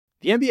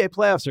The NBA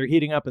playoffs are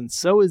heating up, and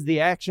so is the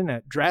action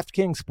at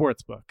DraftKings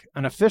Sportsbook,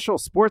 an official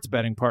sports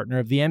betting partner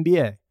of the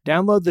NBA.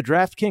 Download the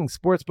DraftKings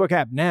Sportsbook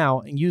app now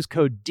and use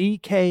code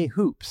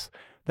DKHOOPS.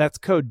 That's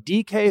code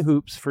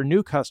DKHOOPS for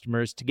new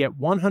customers to get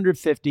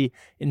 $150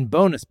 in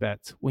bonus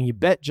bets when you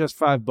bet just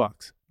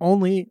 $5.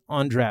 Only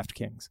on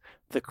DraftKings.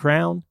 The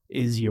crown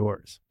is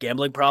yours.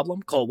 Gambling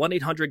problem? Call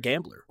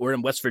 1-800-GAMBLER. Or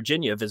in West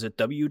Virginia, visit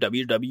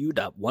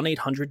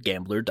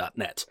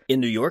www.1800gambler.net.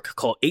 In New York,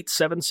 call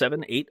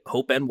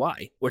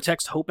 877-8-HOPE-NY or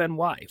text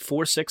HOPE-NY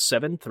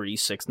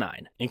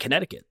 467-369. In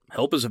Connecticut,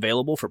 help is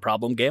available for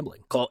problem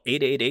gambling. Call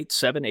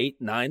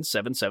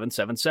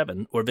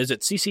 888-789-7777 or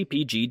visit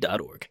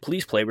ccpg.org.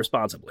 Please play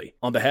responsibly.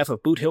 On behalf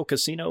of Boot Hill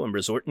Casino and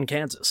Resort in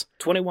Kansas,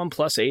 21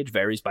 plus age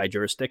varies by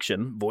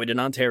jurisdiction, void in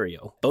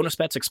Ontario. Bonus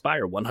bets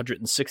expire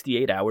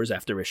 168 hours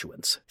after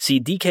issuance. See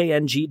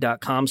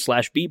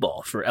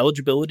dkng.com/bball for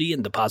eligibility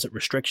and deposit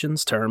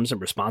restrictions, terms,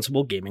 and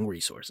responsible gaming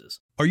resources.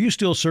 Are you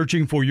still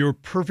searching for your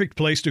perfect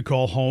place to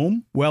call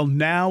home? Well,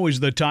 now is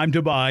the time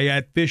to buy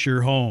at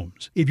Fisher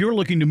Homes. If you're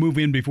looking to move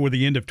in before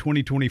the end of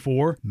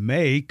 2024,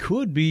 May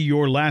could be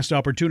your last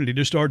opportunity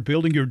to start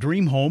building your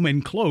dream home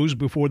and close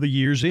before the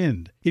year's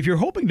end. If you're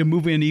hoping to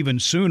move in even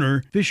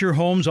sooner, Fisher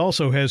Homes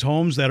also has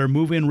homes that are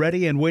move-in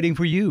ready and waiting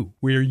for you,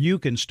 where you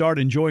can start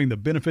enjoying the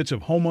benefits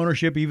of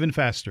homeownership even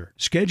faster.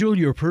 Schedule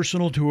your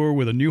personal tour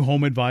with a new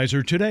home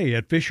advisor today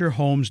at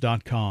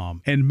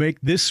FisherHomes.com and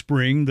make this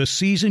spring the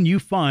season you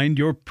find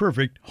your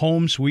perfect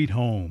home sweet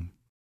home.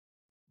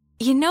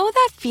 You know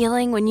that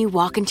feeling when you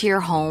walk into your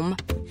home,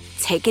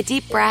 take a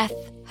deep breath,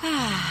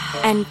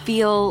 and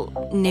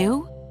feel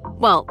new?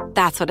 Well,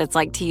 that's what it's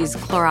like to use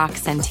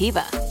Clorox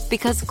Scentiva.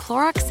 Because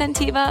Clorox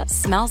Scentiva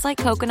smells like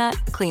coconut,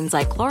 cleans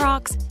like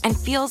Clorox, and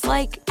feels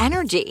like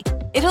energy.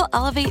 It'll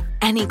elevate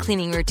any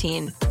cleaning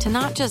routine to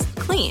not just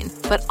clean,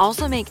 but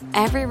also make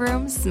every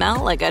room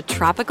smell like a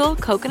tropical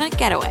coconut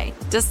getaway.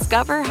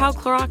 Discover how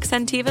Clorox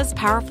Scentiva's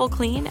powerful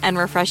clean and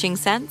refreshing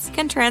scents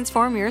can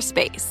transform your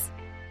space.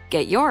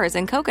 Get yours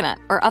in coconut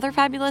or other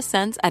fabulous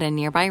scents at a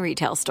nearby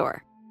retail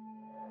store.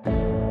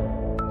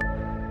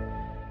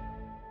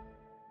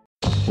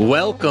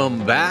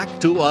 Welcome back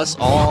to us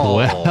all.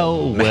 Matt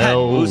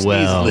Boostie's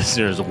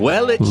listeners.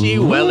 Wellichy.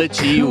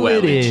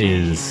 It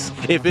is.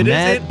 If it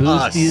Matt isn't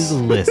us. Boostie's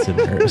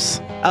listeners.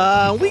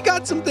 We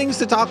got some things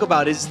to talk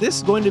about. Is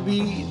this going to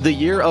be the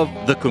year of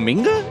the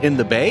Kuminga in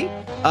the Bay?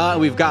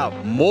 We've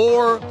got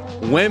more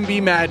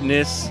Wemby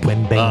madness.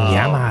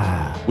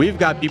 Wembenyama. We've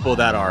got people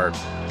that are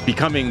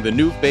becoming the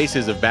new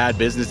faces of bad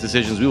business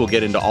decisions. We will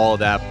get into all of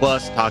that,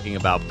 plus talking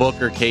about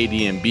Booker,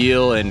 KD, and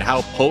Beal and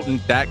how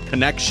potent that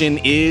connection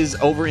is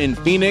over in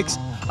Phoenix.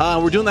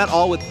 We're doing that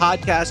all with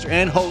podcaster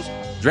and host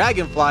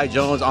Dragonfly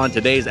Jones on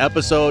today's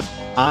episode.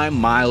 I'm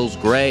Miles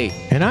Gray.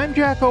 And I'm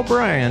Jack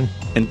O'Brien.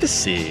 And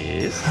this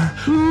is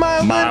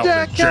Miles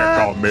and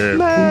Jack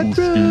Matt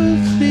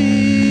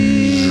Boostie's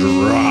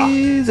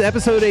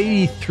episode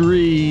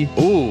 83.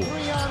 Ooh.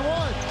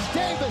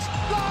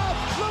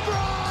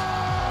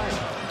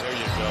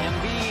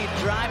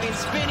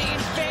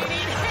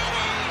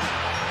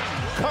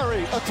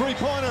 Curry, a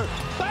three-pointer.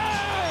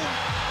 Bang!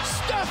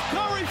 Steph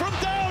Curry from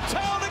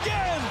downtown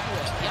again.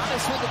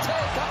 Giannis with the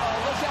take.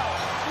 Uh-oh, look out.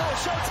 No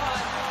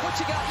showtime. What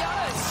you got,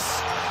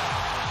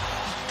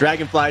 Giannis?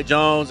 Dragonfly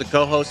Jones, the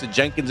co-host of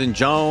Jenkins and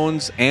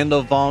Jones, and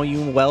the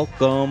Volume.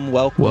 Welcome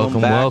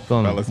back.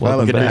 Fellas,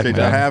 appreciate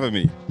you having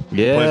me.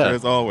 Yeah. Pleasure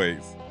as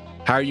always.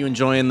 How are you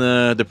enjoying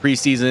the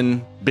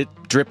preseason bit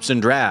drips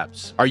and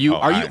drabs? Are you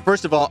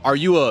first of all, are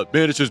you a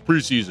man, it's just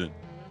preseason?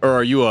 Or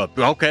are you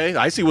okay,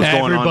 I see what's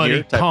going on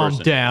here. Calm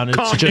down.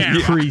 It's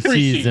just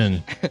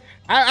preseason.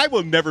 I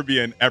will never be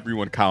an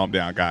everyone calm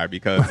down guy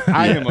because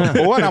I am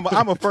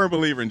I'm a firm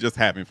believer in just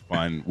having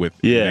fun with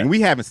it. And we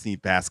haven't seen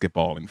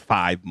basketball in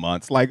 5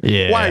 months. Like,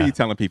 why are you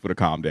telling people to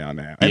calm down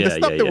now? And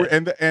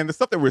the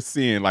stuff that we're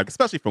seeing, like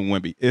especially from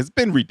Wemby, it's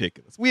been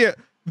ridiculous.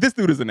 This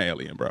dude is an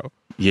alien, bro.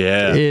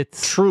 Yeah.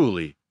 It's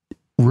truly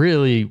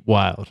really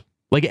wild.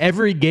 Like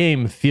every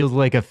game feels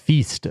like a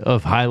feast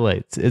of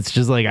highlights. It's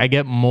just like I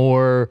get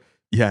more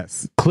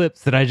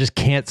clips that I just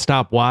can't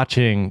stop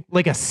watching,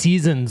 like a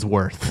season's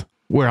worth,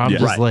 where I'm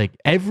just like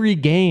every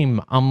game,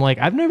 I'm like,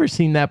 I've never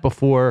seen that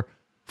before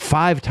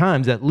 5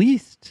 times at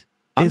least.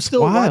 I'm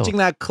still watching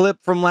that clip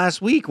from last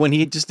week when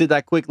he just did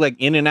that quick like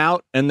in and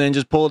out and then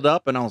just pulled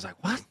up and I was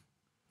like, what?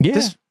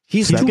 Yeah.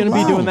 He's going to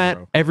be doing that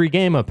every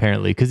game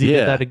apparently because he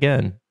did that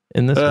again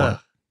in this one.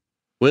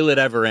 Will it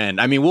ever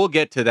end? I mean, we'll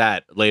get to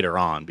that later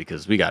on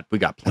because we got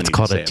plenty to say. It's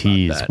called a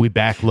tease. We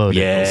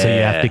backloaded, so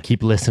you have to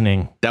keep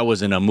listening. That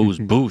was an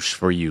amuse-bouche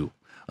for you.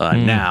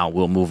 Now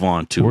we'll move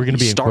on to We're going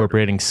to be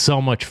incorporating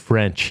so much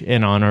French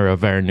in honor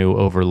of our new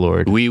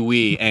overlord.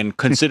 Oui. And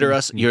consider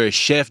us your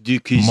chef de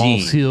cuisine.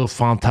 Monsieur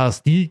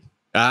Fantastique.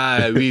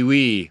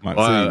 Oui.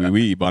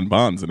 Oui,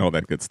 bonbons and all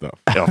that good stuff.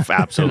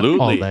 Absolutely.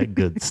 All that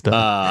good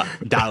stuff.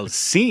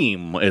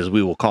 Dalsim, as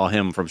we will call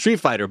him from Street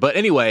Fighter. But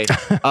anyway,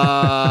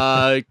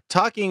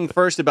 talking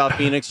first about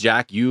Phoenix,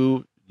 Jack,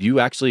 you you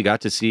actually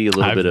got to see a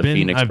little bit of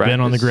Phoenix I've practice.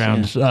 been on the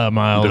ground,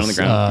 Miles. Been on the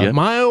ground, yeah.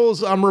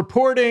 Miles, I'm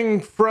reporting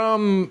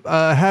from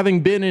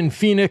having been in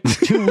Phoenix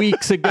 2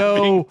 weeks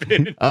ago.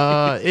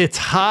 It's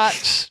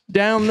hot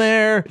down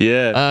there.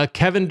 Yeah.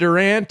 Kevin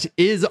Durant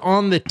is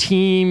on the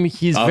team.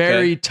 He's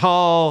very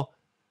tall.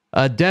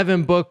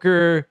 Devin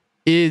Booker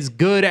is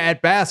good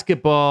at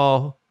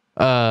basketball.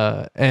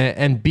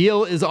 And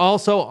Beal is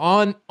also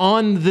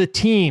on the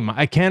team.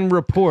 I can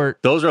report.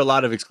 Those are a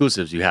lot of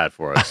exclusives you had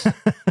for us.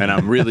 And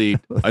I'm really,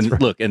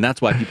 look, and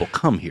that's why people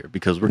come here,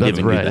 because we're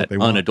giving you that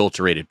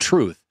unadulterated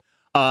truth.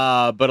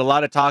 But a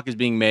lot of talk is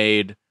being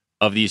made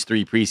of these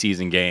 3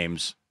 preseason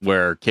games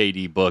where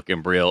KD, Book,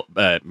 and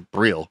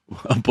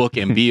Book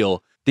and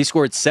Beal, they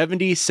scored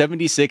 70,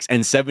 76,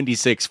 and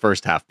 76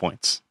 first half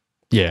points.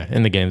 Yeah,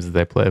 in the games that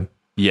they played.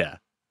 Yeah.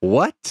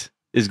 What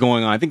is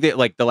going on? I think they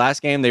the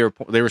last game they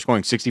were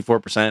scoring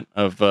 64%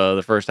 of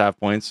the first half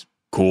points.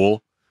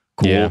 Cool.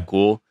 What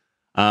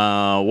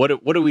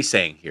are we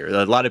saying here?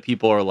 A lot of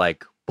people are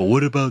like, but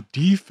what about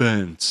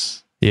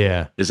defense?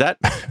 Yeah. Does that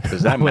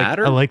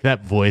matter? I like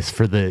that voice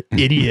for the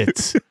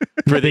idiots.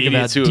 For the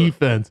idiots who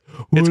defense.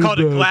 It's called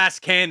a glass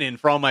cannon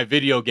for all my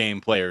video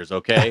game players,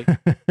 okay?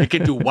 It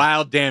can do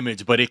wild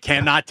damage, but it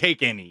cannot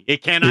take any.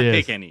 It cannot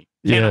take any.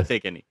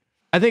 Take any.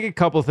 I think a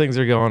couple things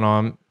are going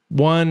on.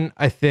 One,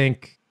 I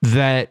think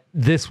that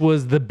this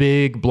was the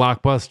big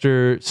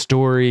blockbuster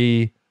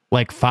story,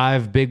 like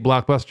 5 big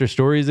blockbuster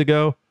stories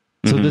ago.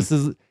 So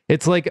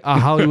it's like a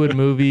Hollywood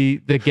movie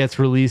that gets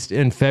released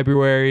in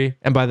February,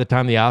 and by the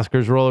time the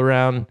Oscars roll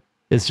around,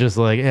 it's just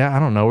like, yeah, I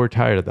don't know, we're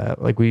tired of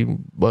that. Like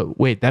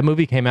wait, that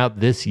movie came out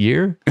this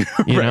year,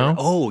 you know?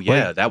 Oh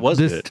yeah, like, that was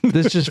good.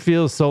 This just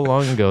feels so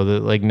long ago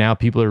that like now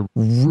people are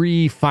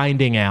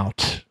re-finding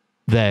out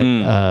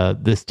that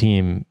this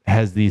team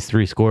has these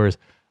 3 scores.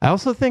 I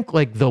also think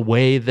like the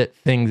way that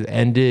things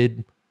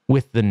ended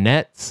with the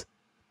Nets,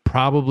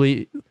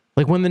 probably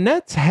like when the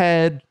Nets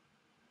had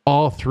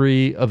all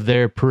 3 of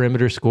their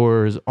perimeter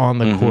scorers on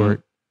the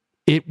court,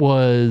 it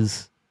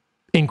was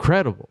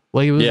incredible.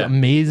 Like it was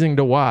amazing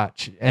to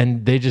watch,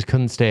 and they just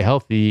couldn't stay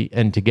healthy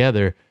and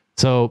together.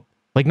 So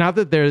like, not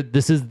that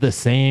this is the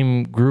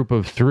same group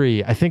of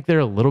 3. I think they're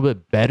a little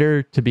bit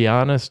better, to be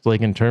honest,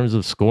 like in terms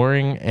of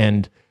scoring.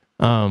 And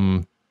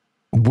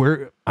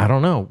we're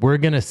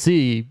going to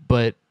see,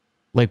 but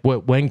like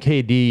when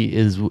KD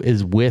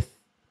is with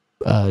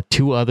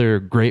 2 other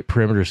great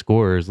perimeter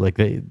scorers, like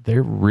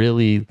they're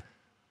really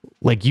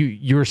like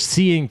you're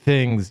seeing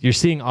things, you're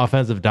seeing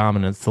offensive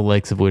dominance, the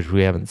likes of which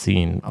we haven't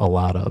seen a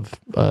lot of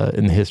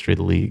in the history of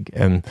the league.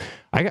 And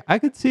I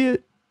could see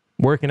it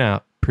working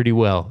out pretty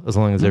well as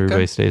long as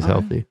everybody stays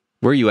healthy.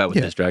 Where are you at with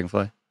this,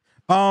 Dragonfly?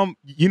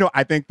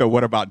 I think the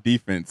what about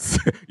defense?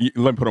 Let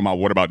me put on my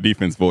what about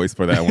defense voice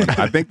for that one.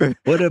 I think that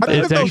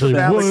it's actually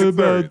what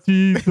about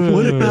defense?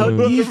 What about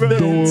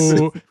defense?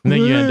 And then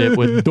you end it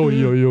with do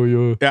yo yo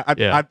yo. Yeah,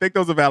 I think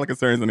those are valid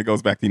concerns, and it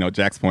goes back to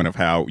Jack's point of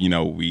how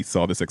we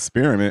saw this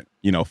experiment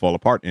fall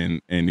apart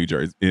in New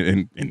Jersey,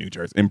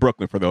 in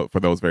Brooklyn for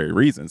those very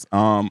reasons.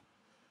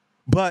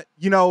 But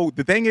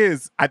the thing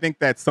is, I think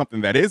that's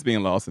something that is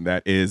being lost, and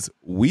that is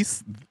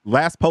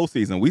last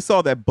postseason we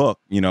saw that Book,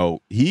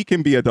 he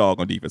can be a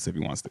dog on defense if he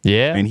wants to.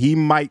 Yeah. And he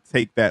might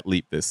take that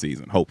leap this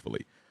season,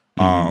 hopefully.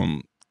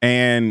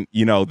 And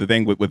the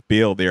thing with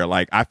Beal there,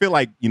 like I feel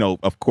like,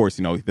 of course,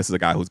 this is a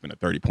guy who's been a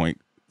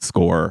 30-point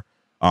scorer.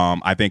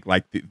 I think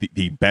like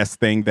the best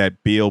thing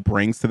that Beal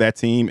brings to that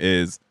team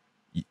is,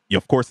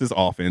 of course, his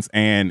offense,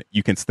 and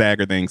you can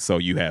stagger things so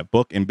you have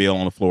Book and Beal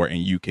on the floor, and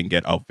you can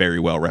get a very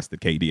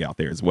well-rested KD out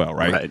there as well,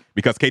 right?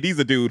 Because KD's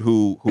a dude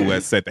who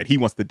has said that he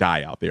wants to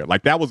die out there.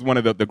 Like, that was one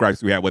of the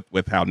gripes we had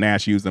with how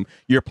Nash used him.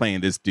 You're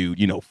playing this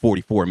dude,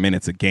 44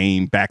 minutes a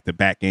game,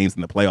 back-to-back games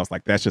in the playoffs.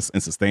 Like, that's just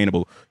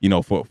unsustainable,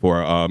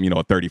 for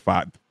a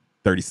 35,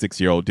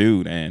 36-year-old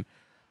dude. And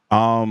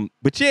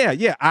but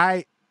yeah,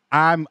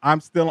 I'm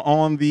still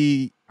on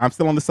the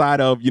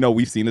side of,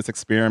 we've seen this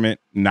experiment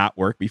not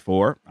work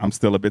before. I'm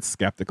still a bit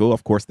skeptical.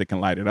 Of course, they can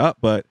light it up,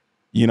 but,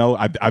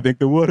 I think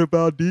the what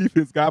about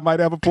defense guy might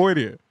have a point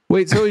here.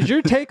 Wait, so is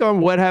your take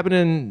on what happened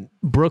in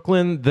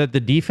Brooklyn that the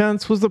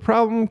defense was the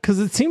problem? Because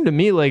it seemed to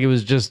me like it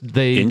was just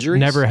they Injuries?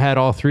 Never had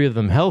all 3 of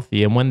them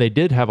healthy. And when they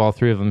did have all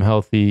 3 of them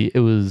healthy, it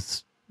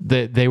was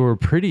that they were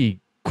pretty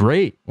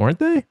great, weren't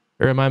they?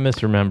 Or am I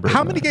misremembering?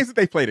 How many games did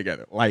they play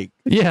together? Like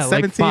 17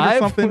 like 5? Or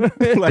something?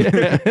 Right.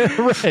 That's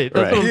what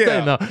I'm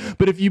saying, though.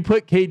 But if you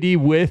put KD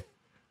with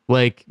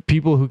like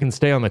people who can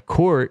stay on the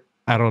court,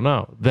 I don't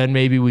know. Then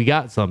maybe we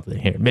got something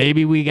here.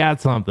 Maybe we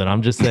got something.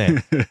 I'm just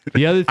saying.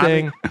 The other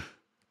thing,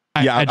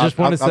 I just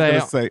want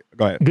to say,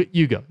 go ahead.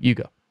 You go.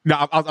 No,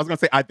 I was going to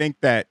say, I think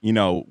that,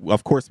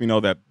 of course we know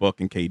that Book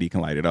and KD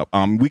can light it up.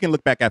 We can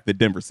look back at the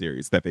Denver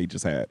series that they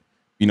just had,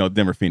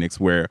 Denver Phoenix,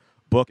 where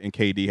Book and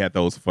KD had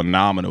those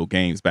phenomenal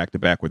games back to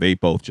back where they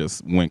both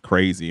just went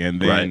crazy.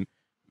 And then,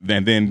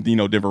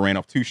 Denver ran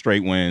off 2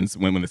 straight wins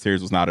when the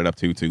series was knotted up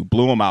 2-2,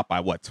 blew them out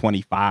by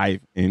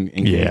 25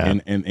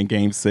 in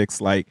game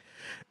 6. Like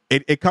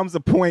it comes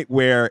a point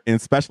where,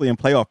 especially in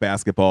playoff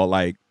basketball,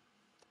 like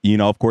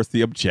of course,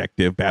 the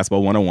objective,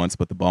 basketball 101's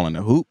put the ball in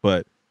the hoop.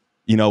 But,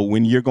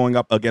 when you're going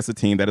up against a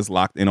team that is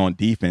locked in on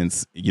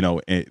defense,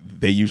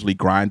 they usually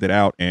grind it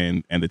out.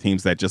 And the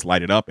teams that just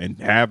light it up and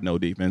have no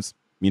defense,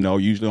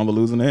 usually on the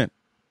losing end.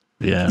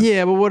 Yeah.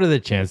 Yeah, but what are the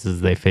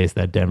chances they face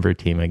that Denver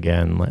team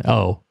again? Like,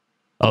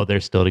 they're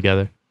still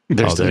together?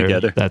 They're still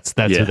together. That's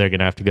who they're going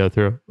to have to go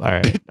through. All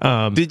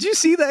right. Did you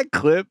see that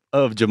clip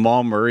of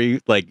Jamal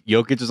Murray? Like,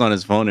 Jokic was on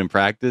his phone in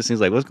practice.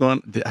 He's like, what's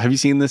going on? Have you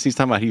seen this? He's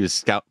talking about he was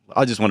scout.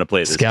 I just want to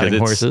play this. Scouting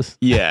horses?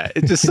 Yeah.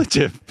 It's just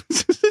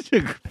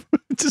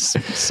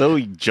just so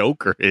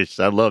Joker-ish.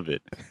 I love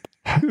it.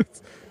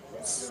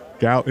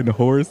 Scouting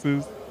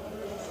horses.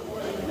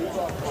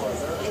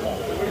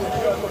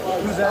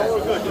 Who's that?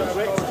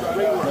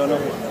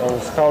 No,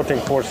 scouting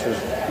horses.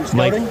 You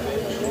scouting?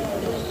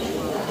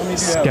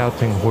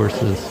 Scouting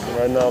horses.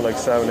 Right now, like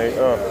 7, 8,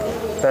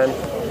 10,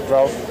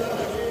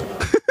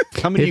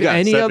 12. How many you got?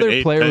 Any 7, other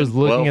 8, player 10, was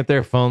looking 12? at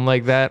their phone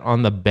like that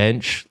on the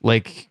bench,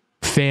 like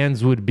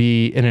fans would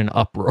be in an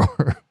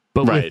uproar.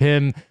 But Right. with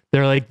him,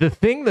 they're like, the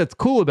thing that's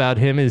cool about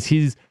him is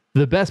he's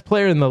the best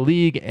player in the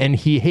league and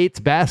he hates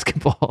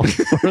basketball.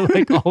 Or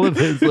like all of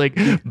his like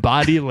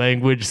body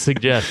language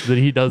suggests that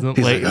he doesn't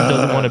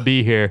doesn't want to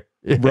be here.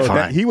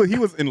 Bro, he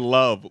was in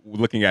love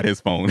looking at his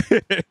phone.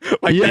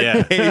 Like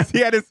Yeah. he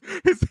had his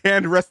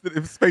hand rested,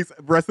 his face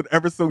rested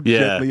ever so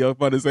gently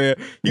up on his hand.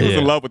 He was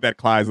in love with that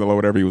Clydesdale or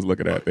whatever he was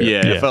looking at there.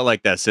 Yeah, it felt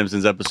like that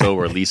Simpsons episode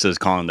where Lisa's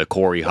calling the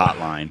Corey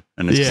hotline,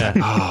 and it's just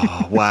like,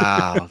 oh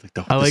wow, like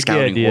the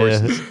scouting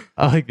horses.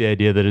 I like the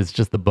idea that it's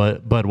just the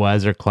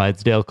Budweiser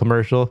Clydesdale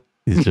commercial.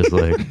 He's just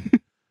like,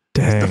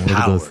 dang, look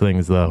at those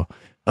things though.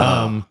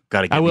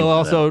 Gotta get I me will one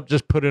of also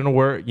just put in a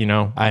word.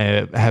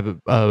 I have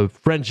a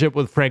friendship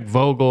with Frank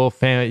Vogel.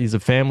 He's a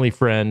family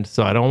friend,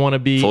 so I don't want to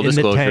be Full in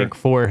disclosure. the tank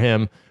for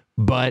him.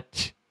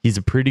 But he's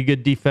a pretty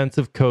good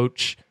defensive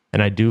coach,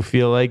 and I do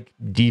feel like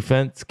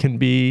defense can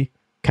be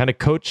kind of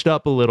coached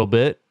up a little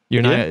bit.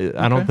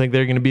 I don't think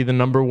they're going to be the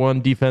number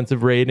one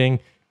defensive rating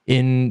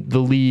in the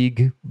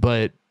league,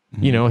 but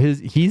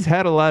he's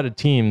had a lot of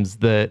teams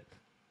that.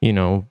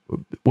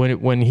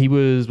 When he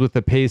was with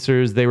the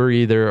Pacers, they were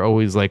either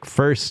always like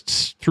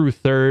first through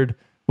third.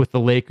 With the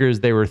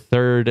Lakers, they were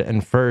third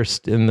and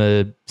first in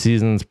the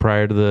seasons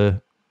prior to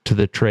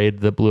the trade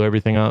that blew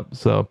everything up.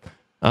 So,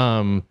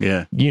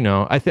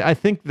 I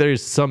think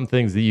there's some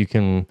things that you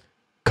can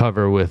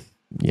cover with,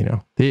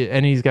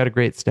 and he's got a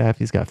great staff.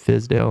 He's got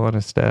Fizdale on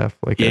his staff.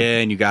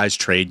 and you guys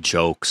trade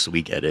jokes.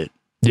 We get it.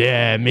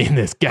 Yeah, me and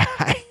this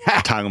guy.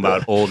 Talking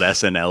about old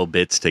SNL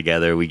bits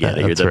together. We get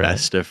it. You're the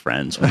best of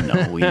friends. We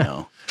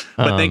know.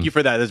 But thank you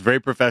for that. That's very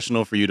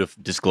professionally for you to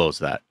disclose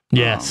that.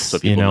 Yes. So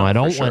people know I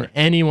don't for want sure.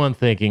 anyone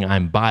thinking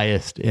I'm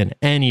biased in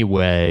any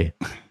way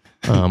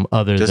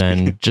other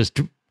than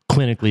just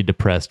clinically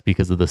depressed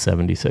because of the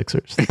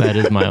 76ers. That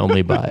is my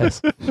only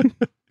bibias.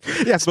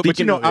 Yes, but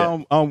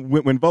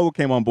when Vogel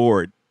came on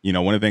board,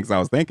 one of the things I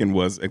was thinking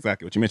was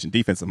exactly what you mentioned,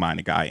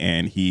 defensive-minded guy,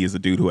 and he is a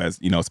dude who has,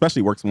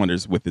 especially works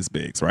wonders with his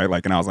bigs, right?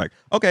 And I was like,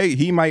 okay,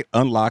 he might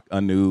unlock a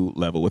new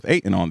level with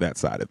Ayton on that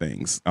side of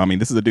things. I mean,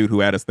 this is a dude who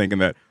had us thinking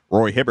that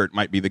Roy Hibbert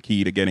might be the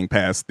key to getting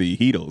past the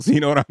Heatles.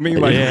 You know what I mean?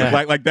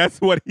 Like that's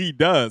what he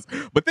does.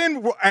 But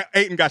then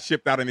Ayton got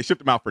shipped out, and they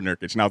shipped him out for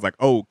Nurkic, and I was like,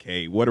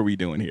 okay, what are we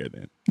doing here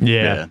then?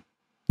 Yeah.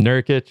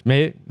 Nurkic,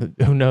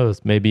 who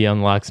knows? Maybe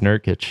unlocks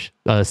Nurkic.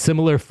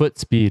 Similar foot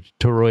speed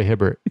to Roy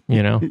Hibbert,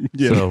 So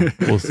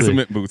we'll see.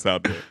 Cement boots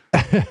out there.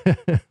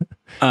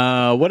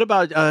 What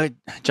about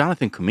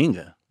Jonathan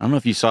Kuminga? I don't know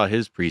if you saw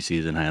his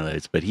preseason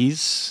highlights, but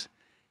he's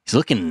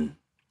looking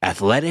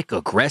athletic,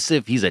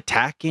 aggressive. He's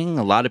attacking.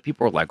 A lot of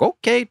people are like,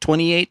 okay,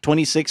 28,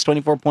 26,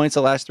 24 points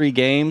the last 3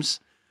 games.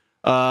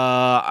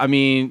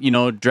 Dragonfly,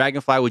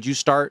 would you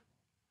start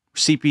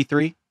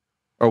CP3?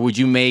 Or would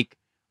you make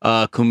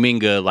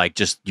Kuminga like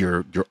just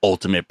your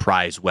ultimate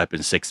prize weapon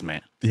 6-man?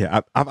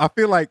 Yeah, I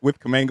feel like with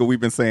Kuminga, we've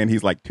been saying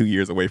he's like 2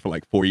 years away for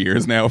like 4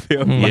 years now.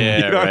 Phil. Yeah,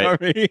 you know right.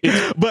 what I mean?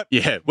 But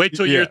wait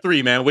till year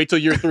 3, man. Wait till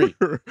year 3.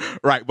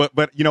 Right,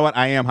 but you know what?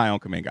 I am high on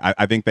Kuminga.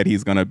 I think that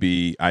he's gonna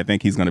be. I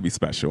think he's gonna be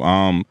special.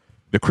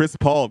 The Chris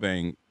Paul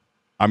thing.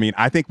 I mean,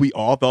 I think we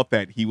all thought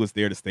that he was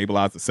there to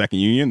stabilize the second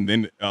unit,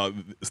 then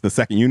the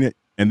second unit.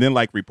 And then,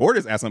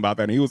 reporters asked him about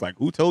that, and he was like,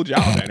 "Who told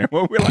y'all that?" And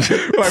we're like he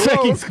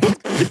was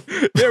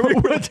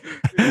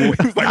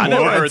like, I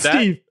never heard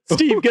that.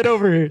 Steve, get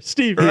over here.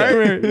 Steve, get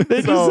over here.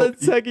 They just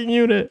said second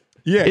unit.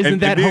 Yeah, Isn't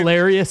that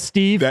hilarious,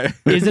 Steve?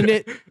 Isn't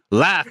it?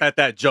 Laugh at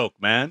that joke,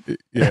 man.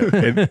 Yeah,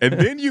 and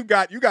then you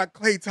got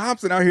Klay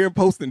Thompson out here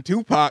posting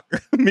Tupac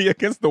Me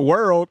Against the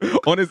World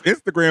on his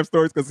Instagram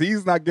stories because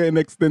he's not getting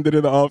extended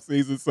in the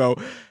offseason. So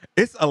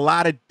it's a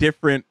lot of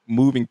different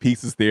moving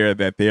pieces there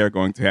that they're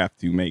going to have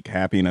to make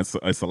happy, and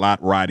it's a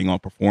lot riding on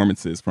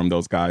performances from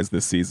those guys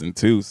this season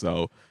too.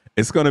 So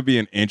it's going to be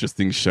an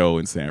interesting show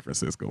in San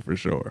Francisco for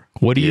sure.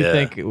 What do you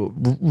think?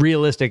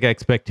 Realistic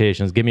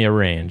expectations? Give me a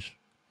range.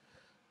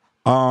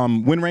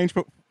 Win range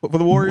for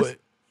the Warriors.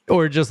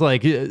 Or just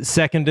like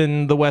second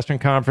in the Western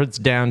Conference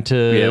down to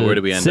where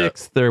do we end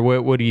 6th, or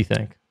what do you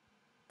think?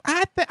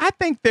 I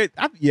think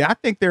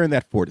they're in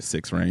that 4 to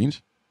 6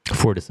 range.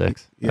 4 to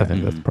 6. Yeah. I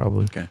think that's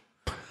probably okay.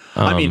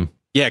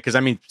 Because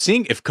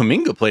seeing if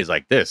Kuminga plays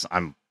like this,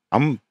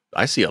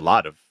 I see a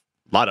lot of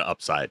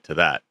upside to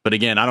that. But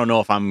again, I don't know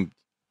if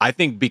I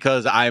think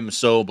because I'm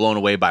so blown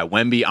away by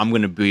Wemby, I'm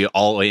going to be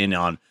all in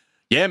on,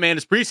 yeah, man,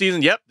 it's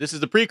preseason. Yep, this is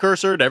the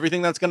precursor to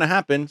everything that's going to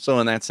happen. So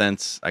in that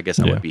sense, I guess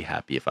I would be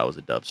happy if I was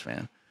a Dubs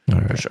fan,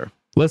 for sure.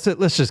 Let's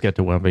just get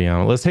to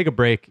Wembyama. Let's take a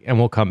break and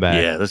we'll come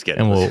back. Yeah, let's get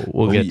and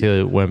we'll get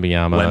to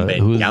Wembyama.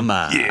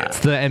 Wembyama. It's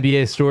the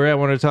NBA story I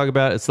want to talk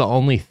about. It's the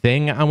only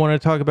thing I want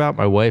to talk about.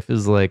 My wife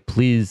is like,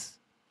 please,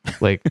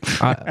 like,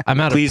 I'm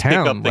out please of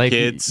town. Pick up the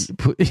kids.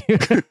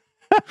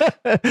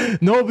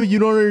 No, but you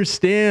don't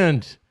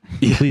understand.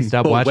 Please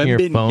stop watching your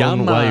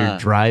phone while you're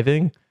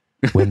driving.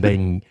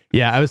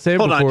 Yeah, I was saying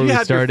before we started. Hold on, do you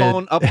have your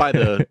phone up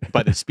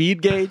by the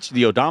speed gauge,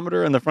 the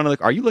odometer in the front of the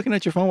car? Are you looking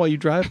at your phone while you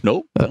drive?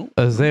 Nope. I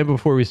was saying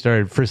before we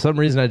started, for some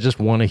reason, I just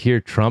want to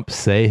hear Trump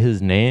say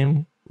his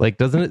name. Like,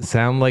 doesn't it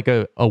sound like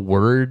a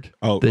word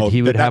that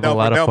he would have a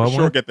lot of fun with?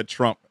 Sure, get the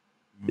Trump.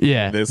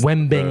 Yeah,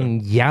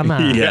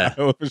 Wembyama. Yeah,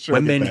 sure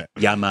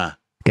Wembyama.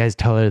 Guy's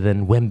taller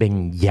than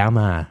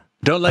Wembyama.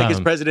 Don't like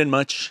his president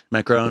much,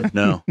 Macron.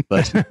 No,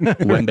 but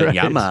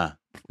Wembyama.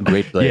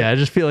 Great player. Yeah, I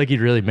just feel like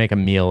he'd really make a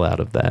meal out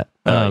of that.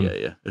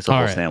 Yeah. It's a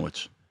whole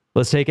sandwich.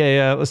 Let's take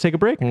a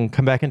break and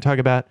come back and talk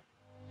about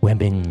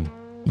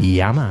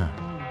Wembyama.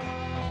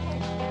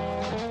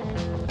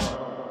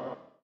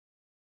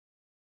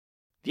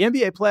 The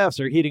NBA playoffs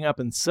are heating up,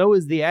 and so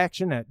is the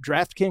action at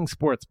DraftKings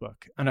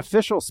Sportsbook, an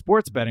official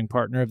sports betting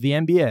partner of the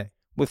NBA.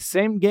 With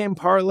same-game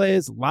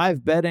parlays,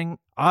 live betting,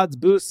 odds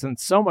boosts, and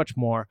so much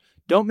more,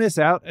 don't miss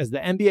out as the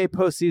NBA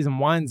postseason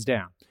winds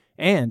down.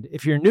 And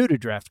if you're new to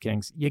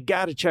DraftKings, you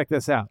got to check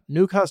this out.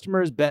 New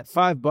customers bet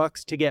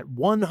 $5 to get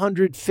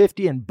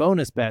 $150 in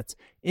bonus bets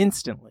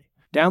instantly.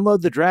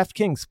 Download the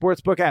DraftKings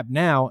Sportsbook app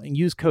now and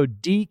use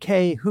code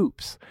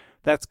DKHOOPS.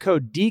 That's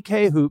code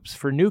DKHOOPS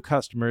for new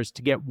customers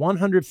to get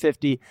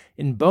 $150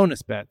 in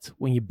bonus bets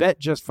when you bet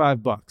just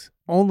 $5.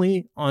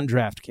 Only on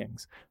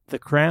DraftKings. The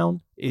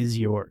crown is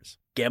yours.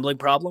 Gambling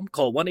problem?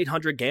 Call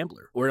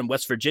 1-800-GAMBLER. Or in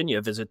West Virginia,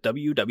 visit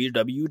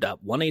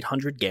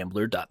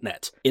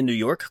www.1800gambler.net. In New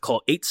York,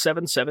 call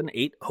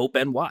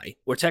 877-8-HOPE-NY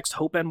or text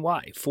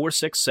HOPE-NY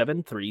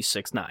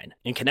 467-369.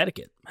 In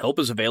Connecticut, help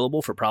is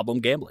available for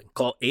problem gambling.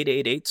 Call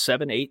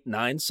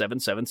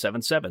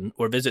 888-789-7777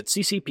 or visit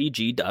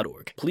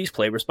ccpg.org. Please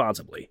play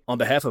responsibly. On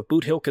behalf of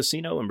Boot Hill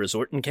Casino and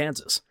Resort in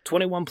Kansas,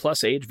 21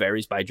 plus age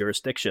varies by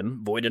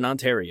jurisdiction, void in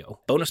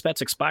Ontario. Bonus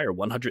bets expire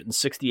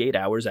 168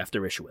 hours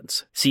after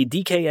issuance. See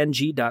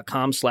dkng.com/bball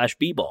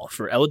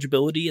for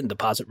eligibility and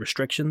deposit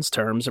restrictions,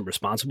 terms, and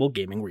responsible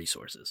gaming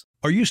resources.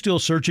 Are you still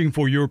searching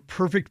for your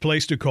perfect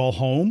place to call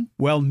home?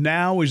 Well,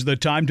 now is the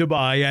time to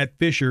buy at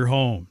Fisher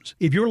Homes.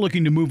 If you're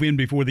looking to move in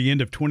before the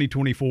end of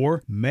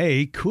 2024,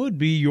 May could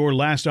be your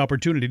last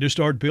opportunity to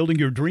start building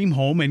your dream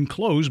home and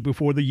close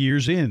before the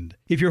year's end.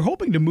 If you're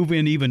hoping to move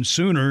in even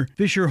sooner,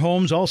 Fisher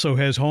Homes also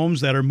has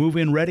homes that are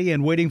move-in ready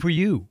and waiting for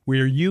you,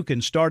 where you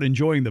can start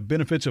enjoying the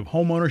benefits of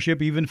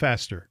homeownership even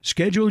faster.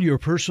 Schedule your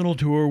personal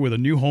tour with a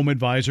new home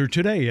advisor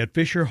today at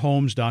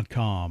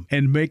FisherHomes.com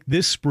and make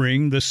this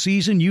spring the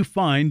season you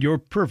find your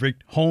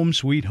perfect home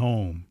sweet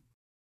home.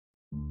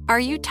 Are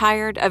you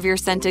tired of your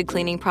scented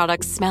cleaning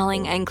products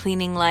smelling and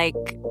cleaning like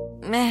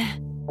meh?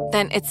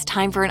 Then it's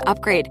time for an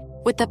upgrade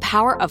with the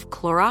power of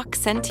Clorox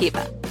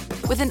Scentiva.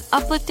 With an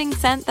uplifting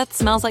scent that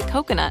smells like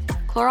coconut,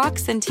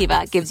 Clorox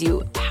Scentiva gives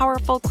you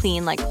powerful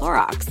clean like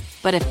Clorox,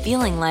 but a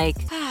feeling like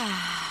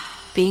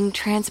being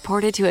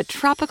transported to a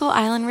tropical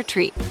island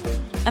retreat.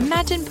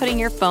 Imagine putting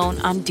your phone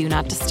on Do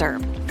Not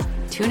Disturb,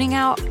 tuning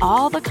out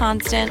all the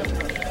constant,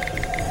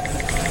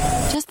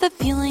 just the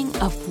feeling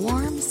of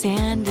warm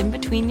sand in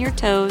between your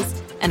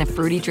toes and a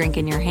fruity drink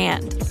in your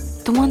hand.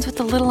 The ones with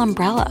the little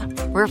umbrella.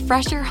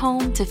 Refresh your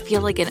home to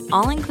feel like an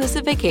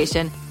all-inclusive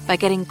vacation by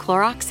getting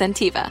Clorox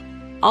Scentiva.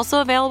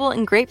 Also available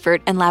in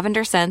grapefruit and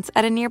lavender scents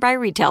at a nearby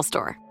retail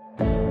store.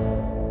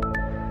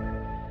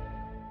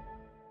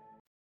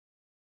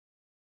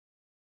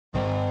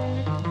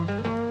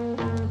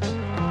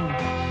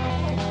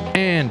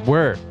 And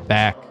we're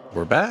back.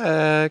 We're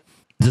back.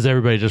 Does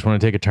everybody just want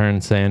to take a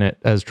turn saying it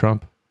as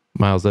Trump?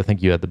 Miles, I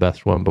think you had the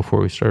best one before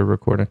we started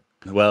recording.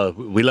 Well,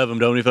 we love him,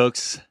 don't we,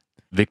 folks?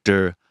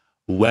 Victor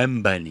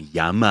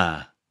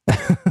Wembanyama.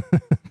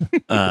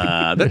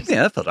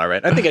 That felt all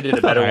right. I think I did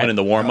a better one in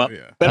the warm-up.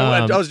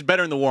 I was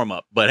better in the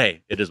warm-up, but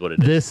hey, it is what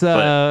it is.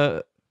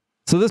 So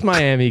this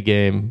Miami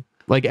game,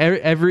 like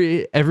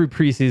every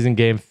preseason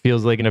game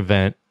feels like an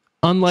event.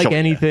 Unlike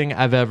anything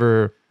I've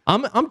ever...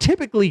 I'm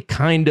typically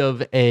kind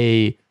of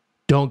a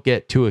don't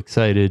get too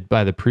excited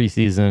by the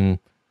preseason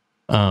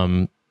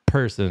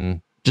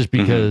person, just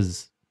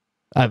because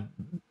my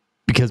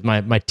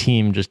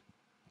team just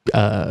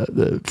for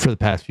the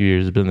past few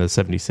years has been the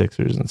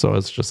 76ers, and so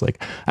it's just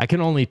like I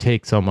can only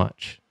take so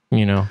much,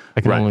 I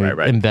can only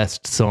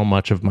invest so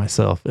much of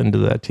myself into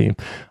that team.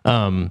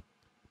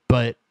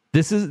 But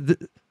this is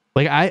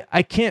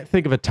I can't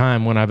think of a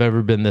time when I've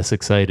ever been this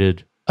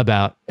excited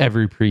about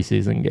every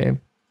preseason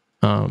game.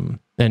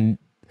 And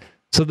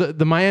So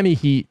the Miami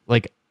Heat,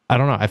 like, I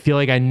don't know. I feel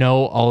like I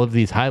know all of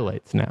these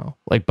highlights now,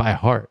 like by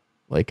heart.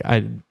 Like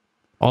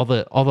all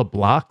the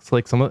blocks,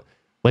 like some of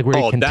like where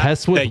he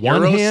contests with that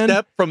one Euro hand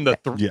step from the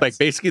like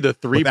basically the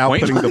 3-point without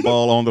putting the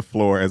ball on the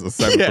floor as a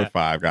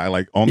 7'5" guy,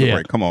 like on the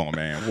break. Come on,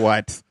 man.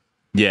 What?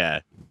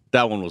 Yeah,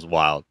 that one was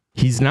wild.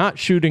 He's not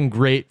shooting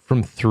great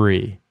from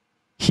 3.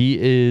 He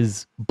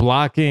is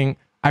blocking.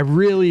 I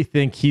really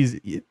think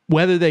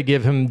whether they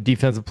give him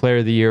Defensive Player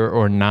of the Year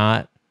or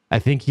not, I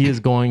think he is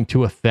going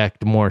to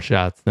affect more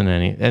shots than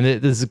any. And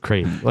this is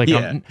crazy. Like,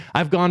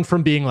 I've gone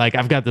from being like,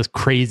 I've got this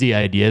crazy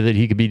idea that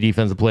he could be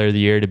Defensive Player of the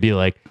Year to be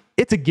like,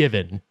 it's a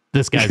given.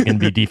 This guy's going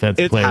to be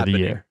Defensive Player of the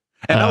Year.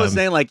 And I was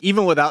saying, like,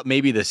 even without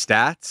maybe the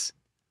stats,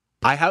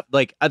 I have,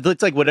 like,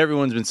 it's like what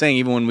everyone's been saying,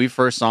 even when we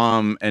first saw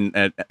him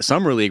at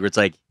Summer League, where it's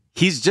like,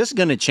 he's just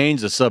going to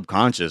change the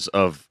subconscious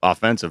of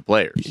offensive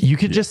players. You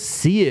could just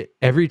see it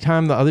every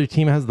time the other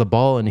team has the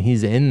ball and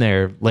he's in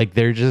there. Like,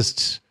 they're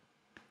just...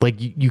 Like,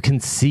 you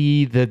can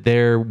see that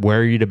they're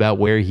worried about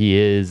where he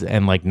is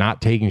and, like, not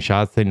taking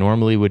shots they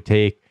normally would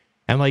take.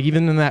 And, like,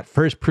 even in that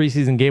first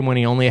preseason game when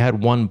he only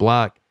had 1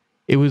 block,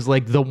 it was,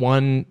 like, the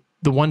one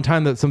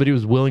time that somebody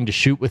was willing to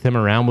shoot with him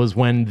around was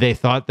when they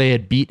thought they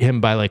had beat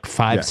him by, like,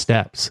 5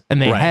 steps.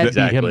 And they had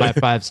beat him by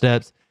 5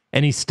 steps,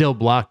 and he still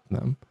blocked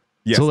them.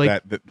 Yes, so,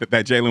 like,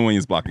 that Jalen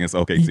Williams blocking is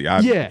OKC.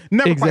 I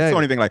never quite saw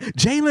anything like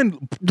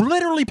Jalen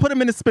literally put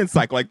him in a spin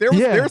cycle. Like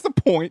there's a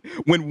point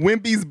when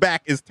Wemby's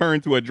back is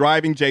turned to a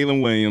driving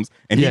Jalen Williams,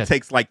 and he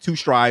takes like 2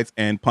 strides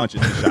and punches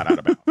the shot out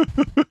of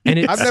bounds. And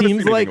it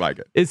seems like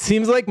it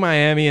seems like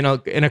Miami in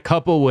a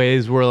couple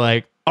ways were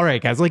like, all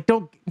right, guys, like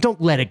don't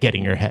let it get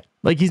in your head.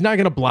 Like he's not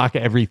going to block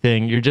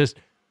everything. You're just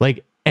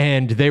like,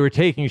 and they were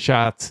taking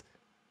shots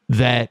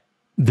that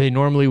they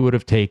normally would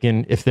have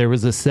taken if there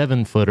was a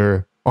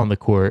 7-footer on the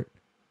court.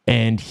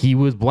 And he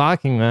was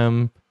blocking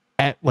them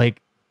at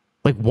like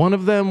one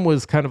of them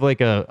was kind of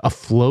like a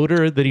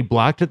floater that he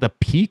blocked at the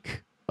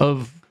peak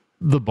of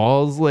the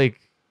ball's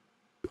like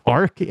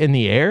arc in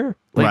the air.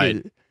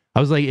 Like I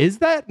was like, is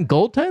that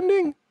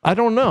goaltending? I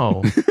don't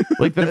know.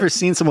 Like I've never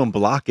seen someone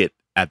block it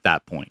at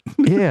that point.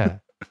 Yeah.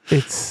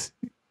 What's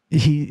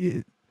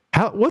his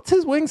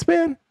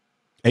wingspan?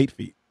 8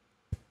 feet.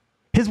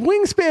 His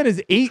wingspan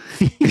is 8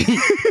 feet.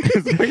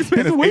 His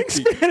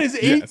wingspan is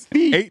 8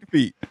 feet. 8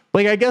 feet.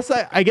 Like I guess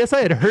I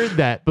had heard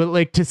that, but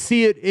like to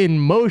see it in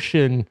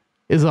motion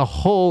is a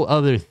whole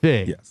other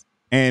thing. Yes.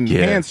 And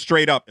hands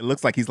straight up, it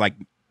looks like he's like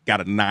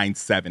got a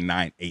 9'7",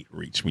 9'8"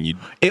 reach when you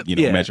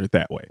measure it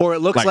that way. Or it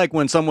looks like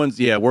when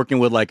someone's working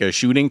with like a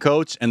shooting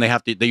coach and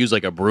they use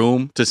like a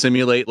broom to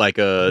simulate like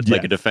a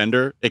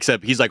defender,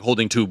 except he's like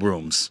holding 2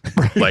 brooms.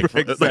 Like,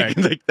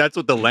 exactly. like that's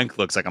what the length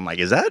looks like. I'm like,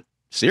 is that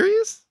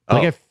serious?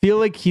 Like I feel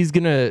like he's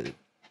gonna.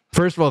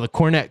 First of all, the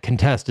Cornet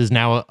contest is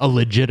now a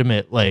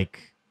legitimate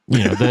like.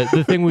 You know,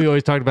 the thing we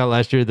always talked about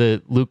last year,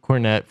 that Luke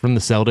Cornet from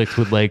the Celtics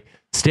would like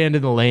stand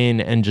in the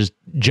lane and just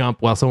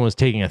jump while someone was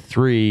taking a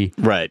 3.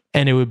 Right.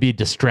 And it would be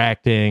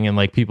distracting. And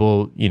like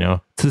people, you know,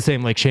 it's the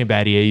same like Shane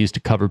Battier used to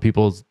cover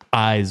people's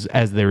eyes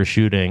as they were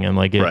shooting. And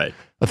like it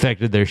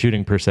affected their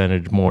shooting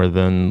percentage more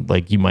than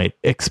like you might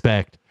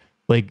expect.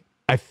 Like,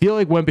 I feel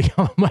like Wemby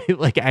might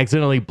like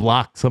accidentally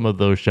block some of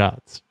those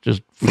shots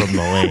just from the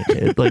lane.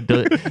 It like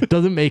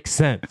doesn't make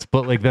sense,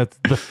 but like that's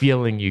the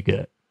feeling you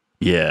get.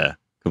 Yeah.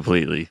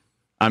 Completely.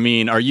 I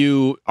mean,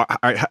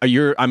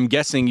 I'm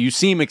guessing you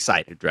seem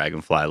excited,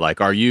 Dragonfly. Like,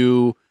 are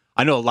you,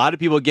 I know a lot of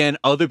people, again,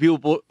 other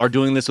people are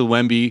doing this with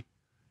Wemby.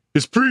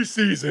 It's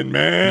preseason,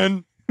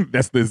 man.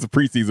 This is the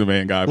preseason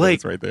man guy.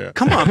 Like, right there.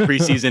 Come on,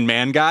 preseason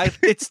man guy.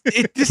 This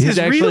is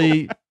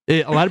actually,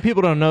 real. A lot of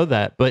people don't know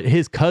that, but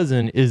his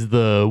cousin is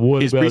the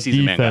what about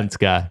defense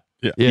guy.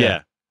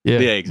 Yeah,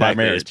 exactly. By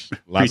marriage.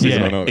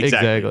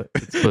 Exactly.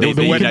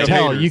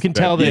 You can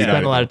tell they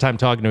spend a lot of time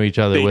talking to each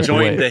other. They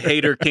joined the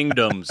hater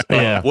kingdoms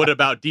of what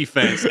about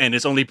defense, and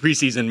it's only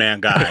preseason man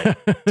guy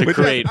to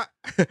create.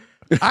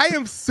 I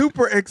am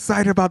super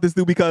excited about this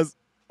dude because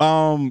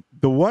the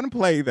one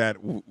play that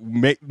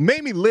made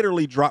me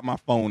literally drop my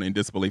phone in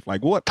disbelief.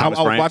 Like what? I was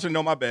watching it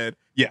on my bed.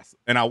 Yes.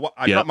 And I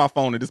dropped my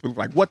phone in disbelief.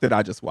 Like what did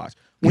I just watch?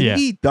 When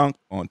he dunked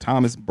on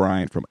Thomas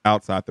Bryant from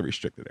outside the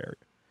restricted area.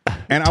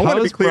 And I want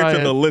to be clear to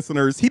the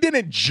listeners, he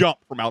didn't jump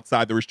from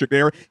outside the restricted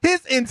area.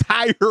 His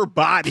entire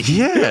body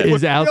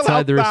is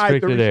outside the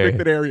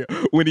restricted area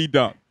when he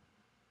dunked.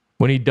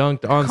 When he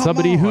dunked on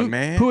somebody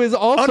who is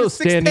also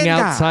standing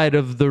outside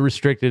of the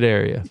restricted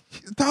area.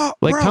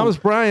 Thomas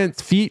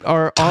Bryant's feet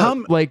are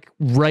like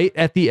right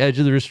at the edge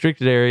of the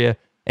restricted area,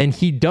 and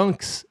he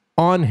dunks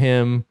on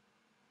him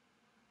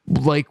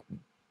like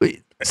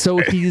so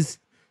he's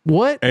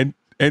what?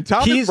 And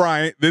Thomas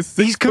Bryant, this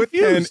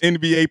 6'10"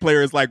 NBA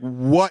player, is like,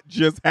 what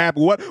just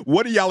happened?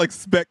 What do y'all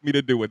expect me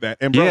to do with that?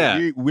 And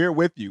bro, we're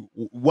with you.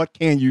 What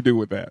can you do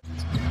with that?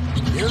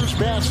 Here's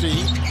Massey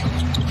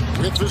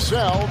with the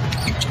cell,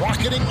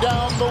 rocketing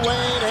down the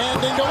lane,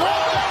 handing to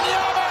Wemby.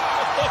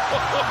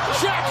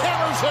 Jack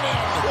hammers it in.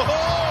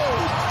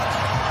 Whoa!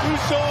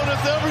 He's showing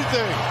us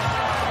everything.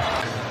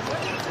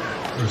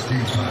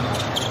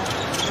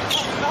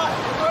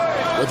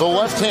 with the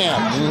left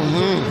hand.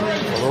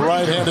 The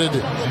right-handed,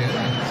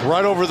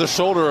 right over the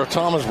shoulder of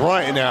Thomas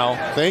Bryant now.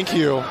 Thank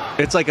you.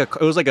 It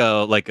was like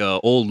a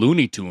old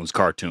Looney Tunes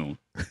cartoon.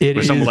 It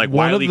is someone like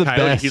one Wile E. of the Coyote.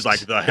 best. He's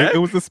like, the heck? It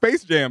was the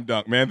Space Jam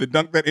dunk, man. The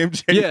dunk that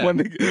MJ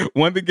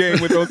won the game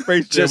with those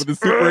Space Jam with the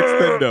super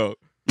extendo.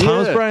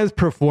 Thomas Bryant's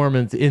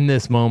performance in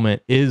this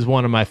moment is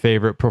one of my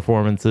favorite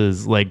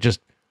performances.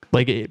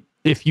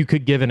 If you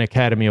could give an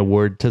Academy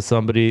Award to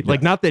somebody,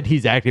 like not that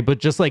he's acting, but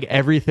just like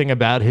everything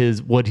about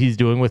what he's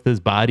doing with his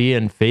body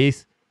and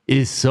face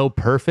is so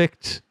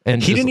perfect.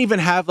 And he didn't even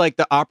have like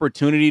the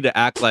opportunity to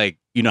act like,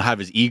 have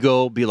his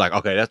ego be like,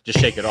 okay, that's just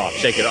shake it off.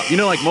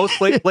 Like most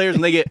players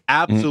when they get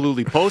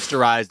absolutely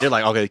posterized, they're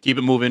like, okay, keep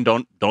it moving.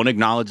 Don't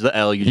acknowledge the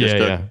L. You just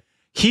took.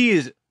 He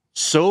is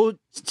so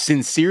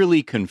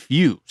sincerely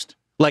confused.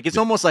 Like it's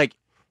almost like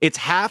it's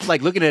half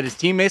like looking at his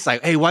teammates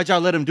like, hey, why'd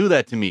y'all let him do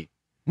that to me?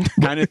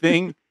 Kind of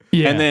thing.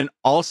 Yeah. And then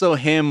also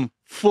him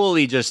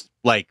fully just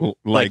like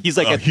he's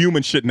like a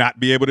human should not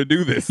be able to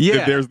do this.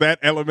 Yeah. There's that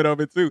element of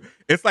it too.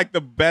 It's like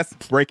the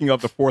best breaking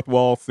of the fourth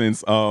wall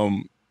since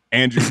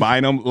Andrew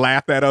Bynum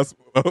laughed with us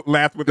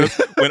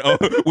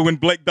when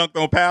Blake dunked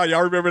on Powell.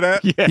 Y'all remember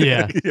that?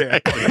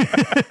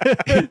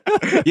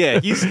 Yeah.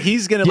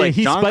 He's gonna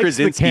John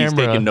Krasinski's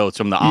taking notes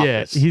from The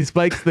Office. Yeah, he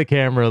spikes the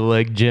camera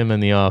like Jim in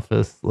The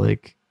Office.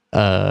 Like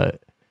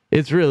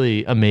it's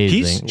really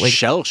amazing. He's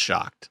shell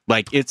shocked.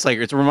 Like it's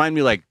remind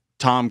me like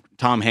Tom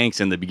Hanks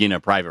in the beginning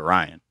of Private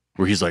Ryan,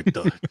 where he's like,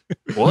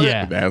 what?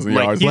 Yeah. He's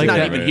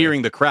not even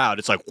hearing the crowd.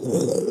 It's like,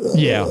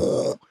 yeah.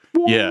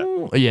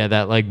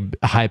 That like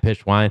high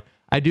pitched whine.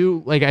 I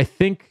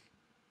think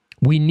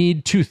we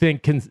need to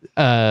think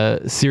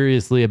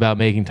seriously about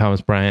making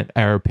Thomas Bryant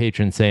our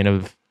patron saint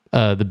of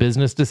the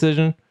business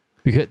decision,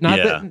 because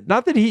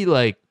not that he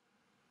like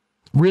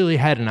really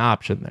had an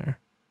option there.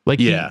 Like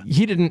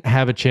he didn't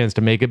have a chance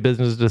to make a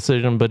business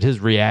decision, but his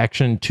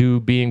reaction to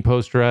being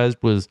posterized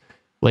was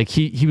like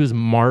he was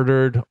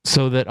martyred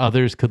so that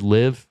others could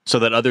live, so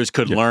that others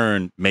could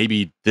learn.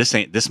 Maybe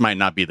this might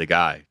not be the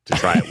guy to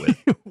try it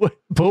with.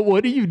 But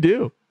what do you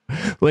do?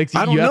 Like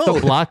I don't you have know.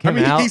 to block him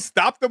out. He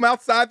stopped them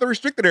outside the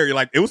restricted area.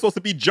 Like it was supposed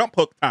to be jump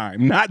hook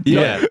time, not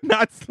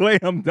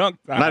slam dunk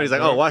time. Now he's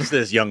like, oh, watch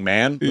this, young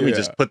man. Let me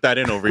just put that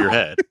in over your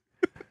head.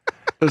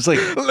 It was like,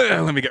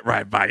 let me get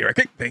right by you.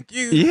 Okay, thank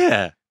you.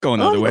 Yeah, go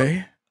another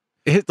way.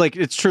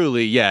 It's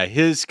truly,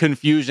 his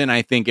confusion,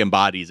 I think,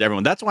 embodies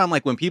everyone. That's why I'm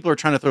like, when people are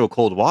trying to throw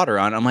cold water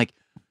on, I'm like,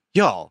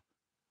 y'all,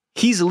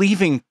 he's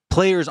leaving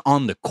players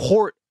on the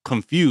court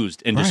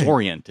confused and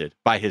disoriented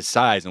by his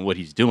size and what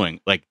he's doing.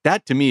 Like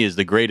that to me is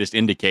the greatest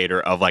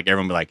indicator of like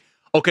everyone be like,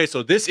 okay,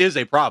 so this is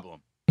a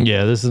problem.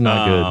 Yeah, this is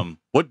not good.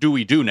 What do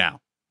we do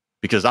now?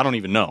 Because I don't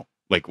even know.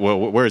 Like,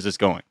 where is this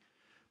going?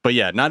 But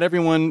yeah, not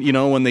everyone,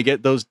 when they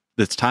get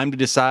it's time to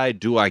decide,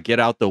 do I get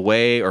out the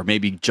way or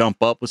maybe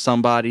jump up with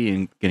somebody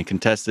and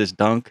contest this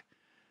dunk?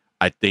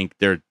 I think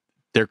there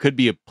could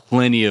be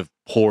plenty of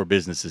poor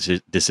business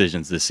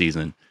decisions this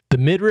season. The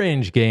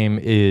mid-range game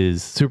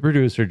is, super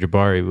producer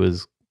Jabari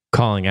was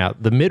calling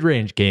out, the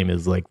mid-range game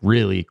is like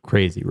really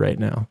crazy right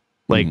now.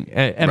 Like,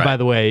 and by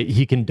the way,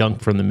 he can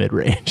dunk from the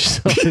mid-range.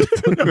 So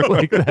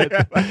like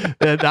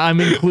that, I'm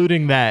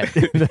including that.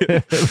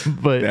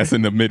 But that's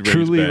in the mid-range.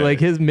 Truly, bag. like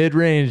his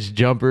mid-range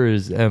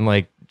jumpers and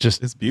like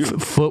just it's beautiful.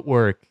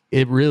 Footwork,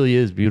 it really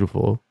is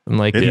beautiful. And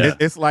like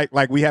it's like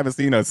we haven't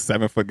seen a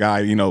 7-foot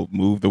guy,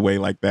 move the way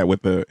like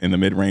that in the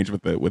mid-range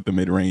with the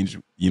mid-range,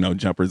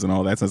 jumpers and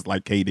all that. So it's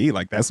like KD.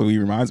 Like that's what he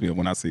reminds me of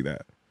when I see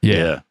that.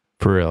 Yeah.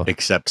 For real.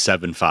 Except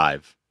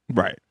 7'5".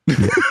 Right.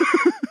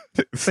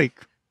 It's like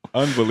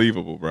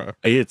unbelievable, bro.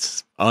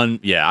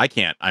 I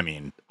can't. I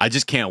mean, I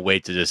just can't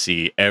wait to just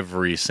see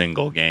every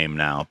single game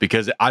now,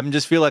 because I'm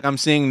just feel like I'm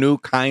seeing new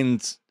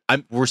kinds.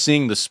 We're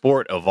seeing the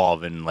sport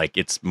evolve in like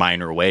its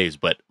minor ways,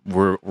 but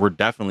we're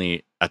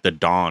definitely at the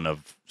dawn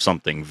of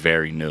something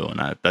very new,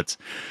 and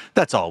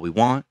that's all we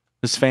want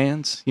as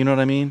fans. You know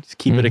what I mean? Just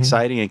keep it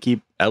exciting and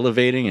keep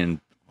elevating, and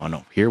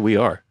here we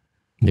are.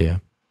 Yeah.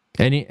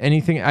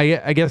 Anything?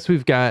 I guess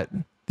we've got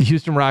the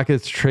Houston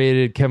Rockets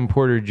traded Kevin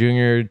Porter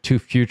Jr. 2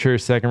 future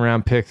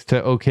second-round picks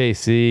to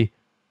OKC,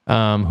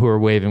 who are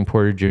waiving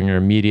Porter Jr.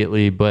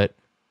 immediately. But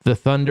the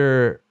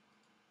Thunder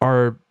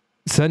are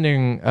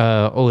sending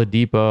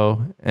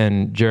Oladipo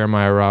and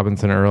Jeremiah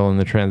Robinson Earl in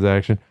the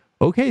transaction.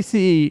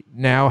 OKC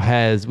now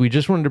has, we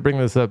just wanted to bring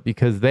this up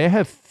because they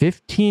have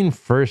 15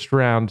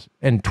 first-round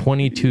and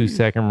 22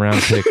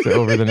 second-round picks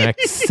over the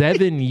next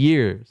 7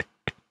 years.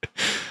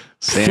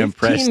 Sam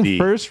 15 Presti.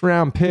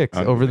 first-round picks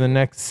over the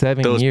next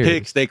 7 years. Those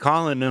picks, they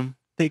calling them.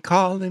 They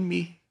calling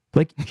me.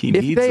 Like,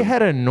 if they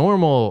had a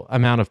normal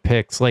amount of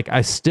picks, like,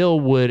 I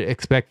still would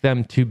expect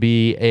them to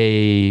be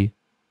a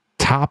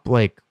top,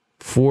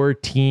 4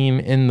 team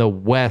in the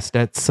West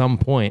at some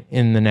point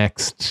in the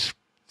next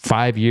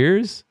 5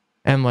 years.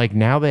 And,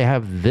 now they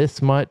have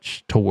this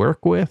much to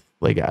work with.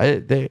 Why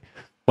don't they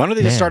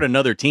just start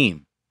another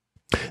team?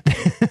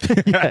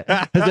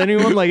 Yeah. Has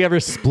anyone ever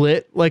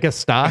split a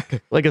stock?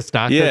 Like a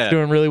stock that's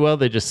doing really well,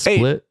 they just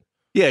split?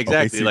 Yeah,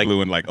 exactly. OKC like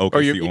blue and like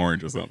OKC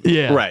orange or something.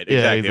 Yeah. Right,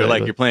 exactly. Or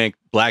like you're playing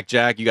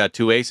blackjack, you got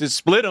 2 aces,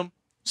 split them.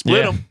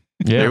 Yeah.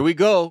 There we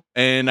go.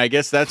 And I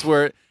guess that's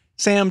where,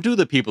 Sam, do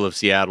the people of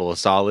Seattle a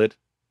solid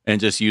and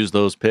just use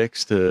those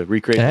picks to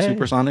recreate the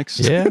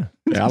Supersonics. Yeah,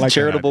 I like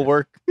charitable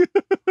work.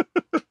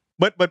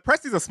 But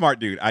Presti's a smart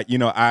dude.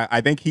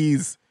 I think he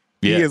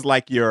is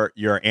like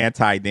your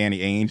anti Danny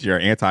Ainge, your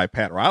anti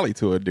Pat Riley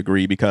to a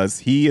degree, because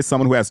he is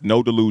someone who has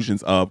no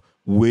delusions of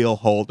will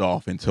hold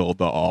off until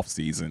the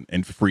offseason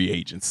and free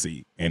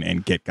agency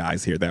and get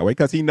guys here that way,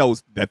 because he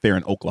knows that they're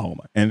in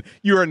Oklahoma and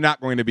you're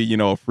not going to be,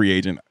 a free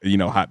agent,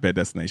 hotbed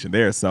destination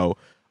there. So,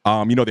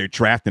 they're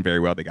drafting very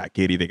well. They got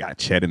Giddey, they got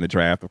Chet in the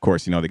draft. Of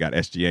course, they got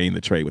SGA in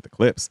the trade with the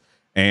Clips.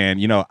 And,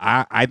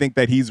 I think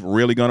that he's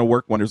really going to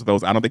work wonders with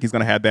those. I don't think he's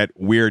going to have that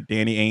weird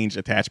Danny Ainge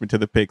attachment to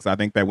the picks. I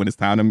think that when it's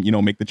time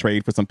to, make the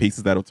trade for some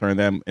pieces that'll turn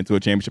them into a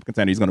championship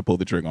contender, he's going to pull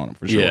the trigger on them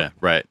for sure. Yeah,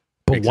 right.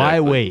 But why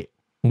wait?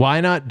 Why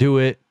not do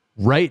it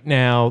right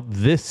now,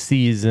 this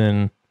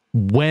season,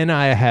 when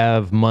I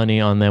have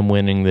money on them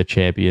winning the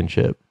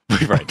championship?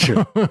 Right,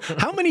 true.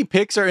 How many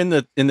picks are in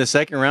the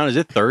second round? Is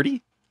it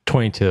 30?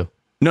 22.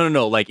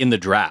 No, like in the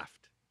draft.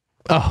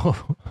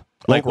 Oh.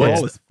 Like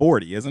overall it's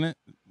 40, isn't it?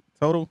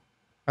 Total,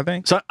 I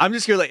think. So I'm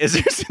just curious, is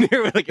there a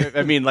scenario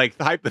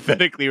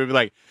hypothetically, we'd be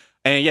like,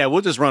 and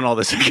we'll just run all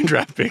the second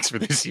draft picks for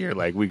this year.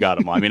 Like, we got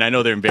them all. I mean, I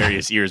know they're in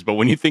various years, but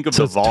when you think of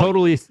the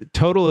volume.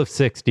 Total of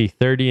 60,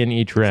 30 in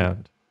each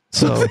round.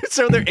 So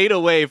they're 8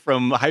 away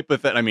from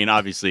hypothetical. I mean,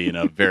 obviously in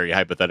a very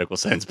hypothetical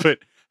sense, but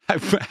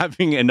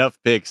having enough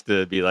picks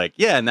to be like,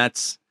 and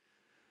that's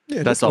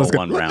all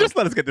one round. Just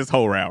let us get this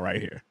whole round right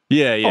here.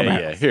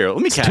 Yeah. Here,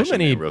 let me cash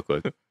in real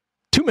quick.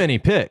 Too many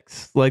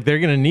picks. Like, they're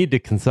going to need to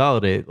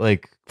consolidate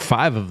like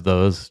 5 of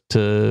those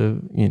to,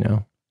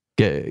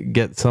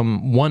 get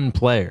one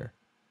player.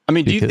 I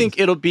mean, do you think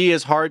it'll be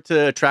as hard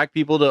to attract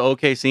people to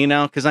OKC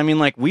now? Because I mean,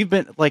 like, we've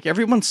been like,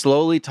 everyone's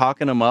slowly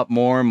talking them up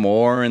more and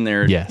more, and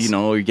they're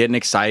you're getting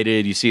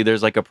excited. You see,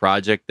 there's like a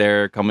project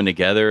there coming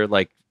together.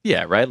 Like,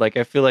 right? Like,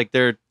 I feel like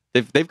they've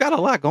got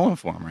a lot going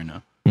for them right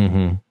now.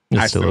 Mm-hmm.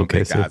 I still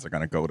think guys are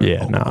going to go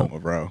to Oklahoma,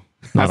 bro.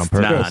 Not on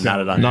purpose.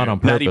 Not on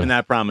purpose. Not even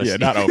that promise. Yeah,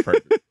 not on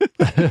purpose.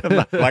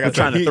 Like I'm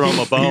trying to throw him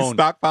a bone. He's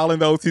stockpiling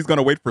those. He's going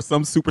to wait for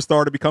some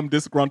superstar to become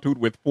disgruntled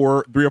with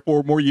 3 or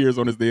 4 more years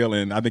on his deal,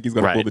 and I think he's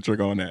going to pull the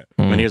trigger on that.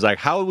 And he was like,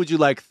 "How would you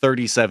like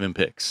 37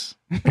 picks?"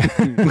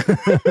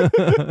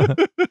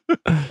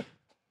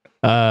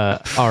 All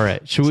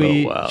right. Should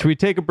we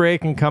take a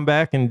break and come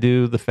back and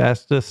do the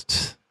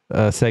fastest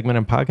segment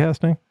in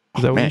podcasting?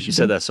 Is that what you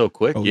said that so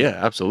quick? Oh, yeah,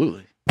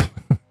 absolutely.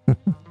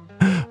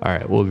 All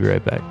right, we'll be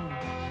right back.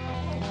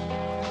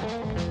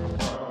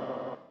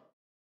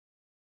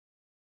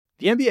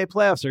 The NBA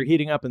playoffs are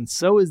heating up, and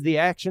so is the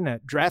action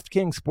at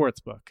DraftKings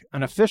Sportsbook,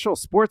 an official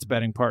sports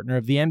betting partner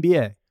of the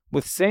NBA.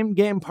 With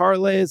same-game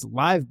parlays,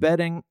 live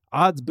betting,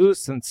 odds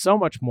boosts, and so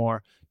much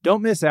more,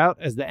 don't miss out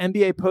as the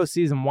NBA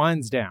postseason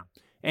winds down.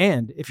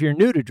 And if you're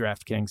new to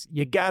DraftKings,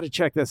 you got to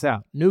check this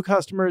out. New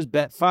customers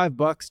bet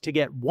 $5 to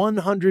get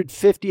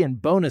 $150 in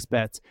bonus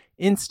bets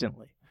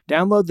instantly.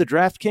 Download the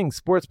DraftKings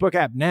Sportsbook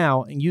app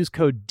now and use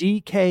code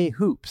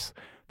DKHOOPS.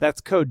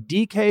 That's code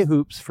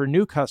DKHOOPS for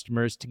new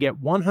customers to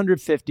get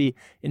 $150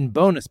 in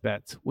bonus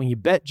bets when you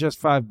bet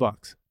just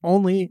 $5.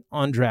 Only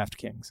on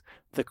DraftKings.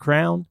 The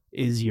crown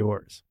is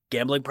yours.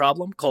 Gambling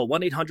problem? Call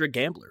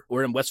 1-800-GAMBLER.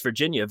 Or in West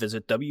Virginia,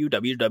 visit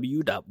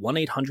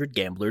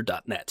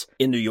www.1800gambler.net.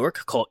 In New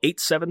York, call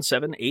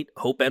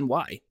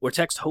 877-8-HOPE-NY or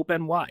text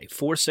HOPE-NY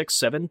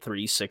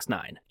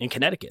 467-369. In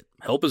Connecticut,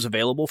 help is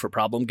available for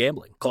problem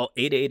gambling. Call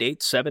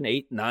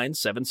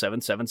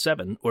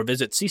 888-789-7777 or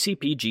visit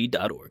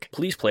ccpg.org.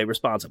 Please play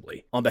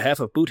responsibly. On behalf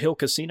of Boot Hill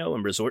Casino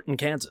and Resort in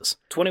Kansas,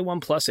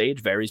 21 plus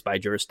age varies by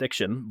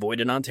jurisdiction,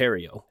 void in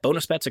Ontario.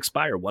 Bonus bets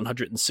expire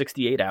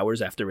 168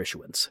 hours after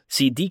issuance.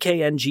 See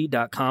DKNG.com/bball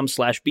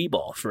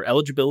for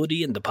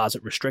eligibility and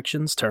deposit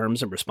restrictions,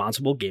 terms, and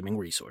responsible gaming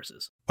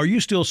resources. Are you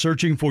still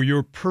searching for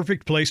your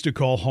perfect place to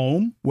call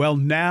home? Well,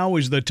 now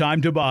is the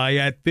time to buy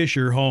at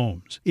Fisher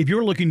Homes. If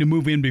you're looking to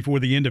move in before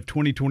the end of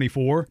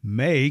 2024,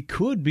 May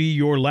could be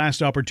your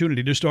last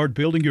opportunity to start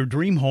building your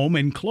dream home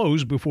and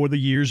close before the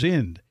year's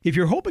end. If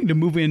you're hoping to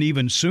move in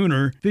even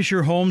sooner,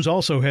 Fisher Homes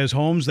also has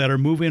homes that are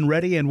move-in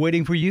ready and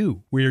waiting for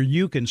you, where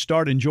you can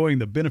start enjoying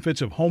the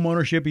benefits of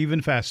homeownership even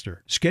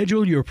faster.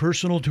 Schedule your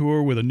personal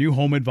tour with a new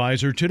home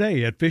advisor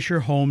today at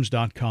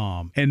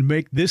FisherHomes.com and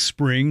make this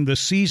spring the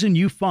season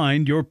you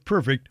find your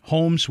perfect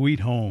home sweet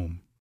home.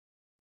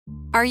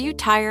 Are you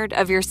tired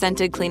of your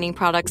scented cleaning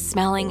products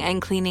smelling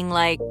and cleaning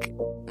like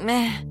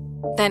meh?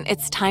 Then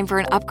it's time for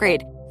an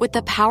upgrade with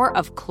the power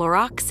of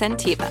Clorox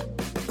Scentiva.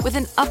 With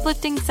an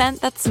uplifting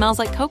scent that smells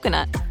like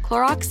coconut,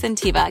 Clorox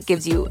Scentiva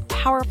gives you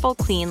powerful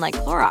clean like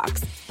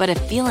Clorox, but a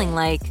feeling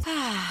like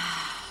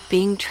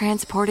being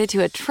transported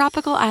to a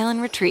tropical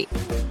island retreat.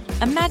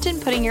 Imagine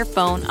putting your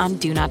phone on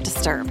Do Not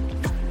Disturb,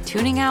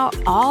 tuning out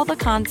all the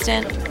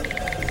constant,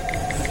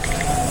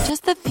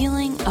 just the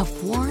feeling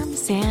of warm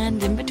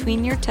sand in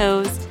between your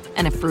toes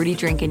and a fruity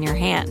drink in your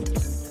hand.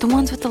 The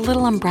ones with the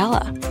little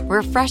umbrella,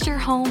 Refresh your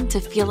home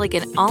to feel like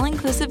an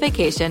all-inclusive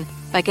vacation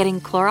by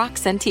getting Clorox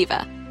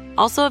Scentiva.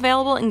 Also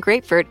available in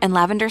grapefruit and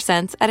lavender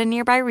scents at a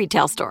nearby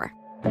retail store.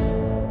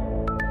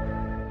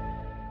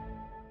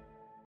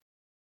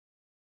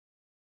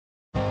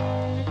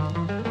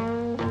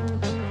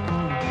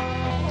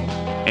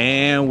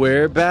 And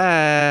we're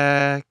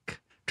back.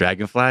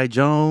 Dragonfly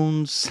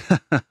Jones.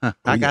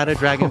 I got a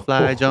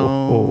Dragonfly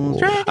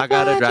Jones. I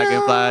got a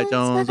Dragonfly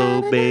Jones,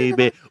 oh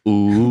baby.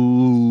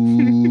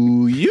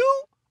 Ooh, you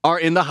are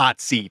in the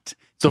hot seat.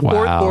 It's a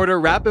fourth quarter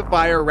rapid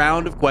fire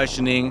round of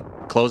questioning.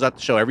 Close out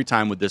the show every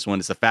time with this one.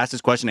 It's the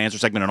fastest question and answer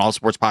segment in all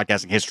sports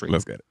podcasting history.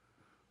 Let's get it.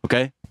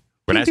 Okay?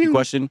 We're going to ask you a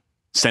question.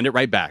 Send it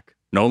right back.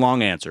 No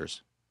long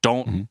answers.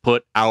 Don't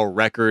put our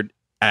record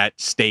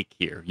at stake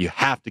here. You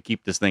have to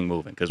keep this thing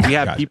moving because we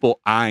have people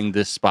eyeing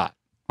this spot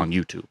on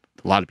YouTube.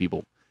 A lot of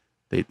people,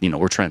 we're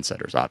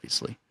trendsetters,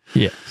 obviously.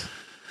 Yes.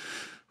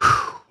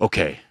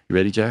 Okay. You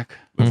ready, Jack?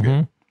 Let's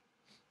get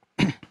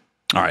it.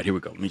 All right, here we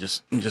go. Let me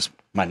just,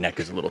 my neck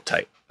is a little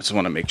tight. I just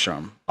want to make sure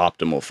I'm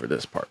optimal for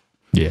this part.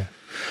 Yeah.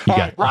 You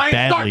got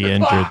badly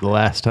injured the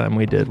last time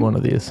we did one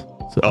of these.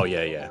 So. Oh,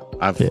 yeah.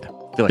 I feel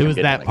like it was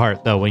that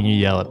part, though, when you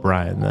yell at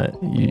Brian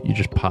that you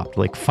just popped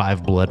like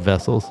 5 blood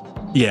vessels.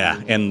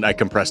 Yeah, and I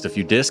compressed a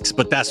few discs,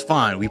 but that's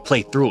fine. We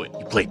played through it.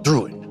 You played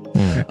through it.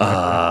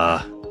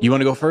 You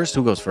want to go first?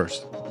 Who goes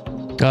first?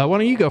 Why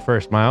don't you go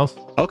first, Miles?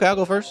 Okay, I'll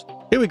go first.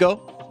 Here we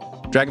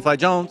go. Dragonfly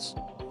Jones,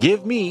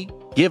 give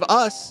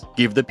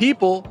the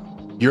people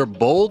your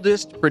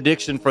boldest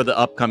prediction for the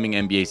upcoming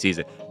NBA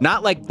season.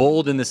 Not like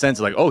bold in the sense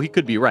of like, oh, he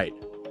could be right.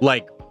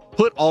 Like,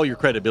 put all your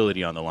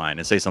credibility on the line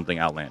and say something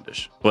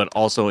outlandish. But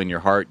also in your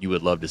heart, you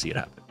would love to see it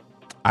happen.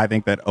 I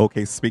think that,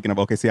 speaking of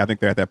OKC, I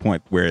think they're at that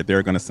point where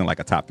they're going to send like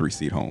a top 3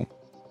 seed home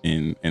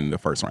in the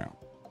first round.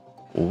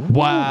 Ooh.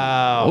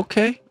 Wow.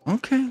 Okay. I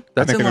think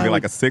they're going to be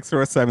like a 6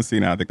 or a 7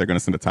 seed now. I think they're going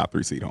to send a top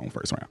 3 seed home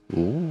first round.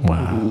 Ooh.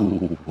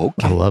 Wow.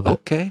 Okay. I love it.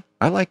 Okay.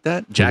 I like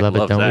that. Jack loves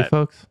loves it, don't that. we,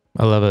 folks?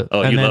 I love it.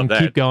 Oh, and you then love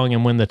that. keep going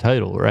and win the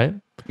title, right?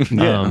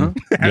 Yeah.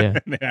 Yeah.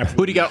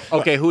 Who do you got?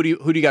 Okay. Who do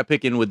you got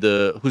picking with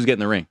who's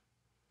getting the ring?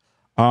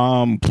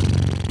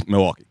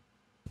 Milwaukee.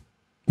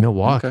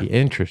 Okay.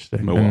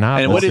 Interesting.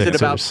 Milwaukee. And what is it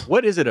about? Sixers.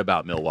 What is it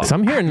about Milwaukee? So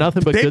I'm hearing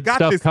nothing but They've good got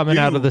stuff this coming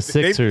out of the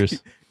dude.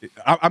 Sixers.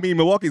 I mean,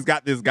 Milwaukee's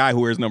got this guy who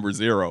wears number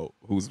 0,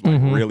 who's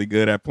like really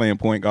good at playing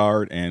point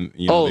guard, and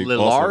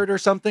Lillard or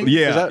something.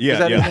 Yeah, is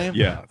that his name?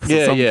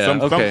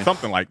 Yeah.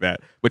 Something like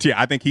that. But yeah,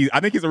 I think he's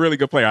a really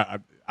good player.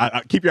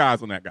 I keep your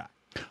eyes on that guy.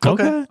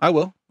 Okay, I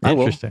will.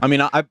 Interesting. I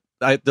mean, I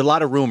a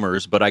lot of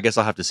rumors, but I guess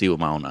I'll have to see with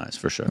my own eyes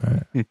for sure.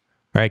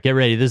 All right, get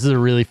ready. This is a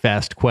really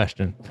fast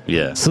question.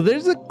 Yeah. So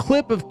there's a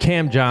clip of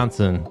Cam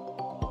Johnson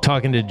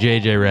talking to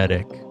JJ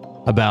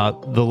Redick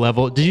about the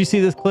level. Did you see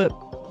this clip?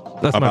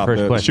 That's my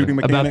first question. Shooting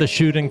mechanics? About the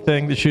shooting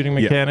thing, the shooting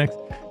mechanics.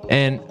 Yeah.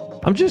 And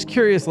I'm just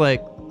curious,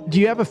 like, do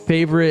you have a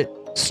favorite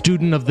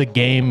student of the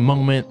game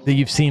moment that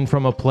you've seen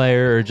from a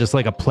player, or just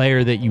like a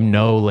player that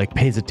like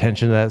pays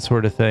attention to that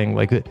sort of thing?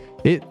 Like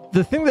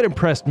the thing that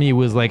impressed me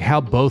was like how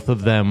both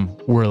of them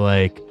were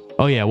like,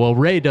 oh yeah, well,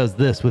 Ray does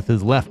this with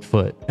his left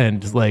foot,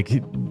 and like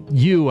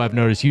I've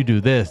noticed you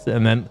do this,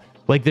 and then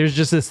like there's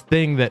just this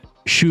thing that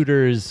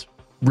shooters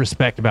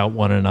respect about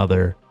one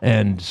another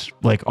and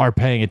like are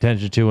paying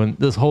attention to, and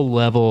this whole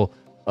level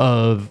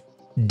of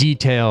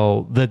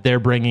detail that they're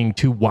bringing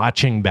to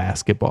watching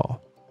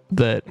basketball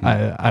that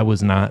I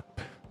was not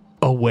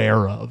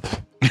aware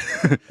of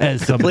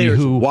as somebody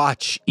who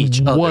watch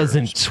each other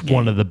wasn't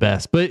one of the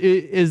best. But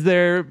has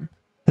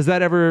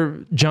that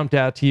ever jumped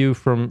out to you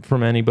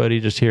from anybody,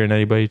 just hearing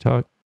anybody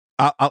talk?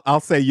 I'll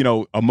say,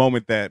 a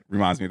moment that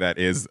reminds me of that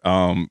is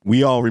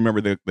we all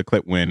remember the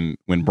clip when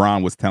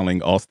Bron was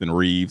telling Austin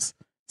Reeves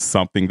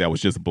something that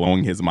was just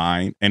blowing his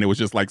mind, and it was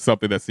just like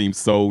something that seemed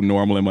so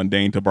normal and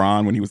mundane to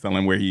Bron when he was telling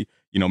him where he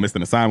missed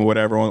an assignment or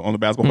whatever on the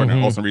basketball court,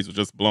 and Austin Reeves was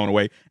just blown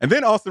away. And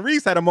then Austin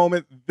Reeves had a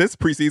moment this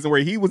preseason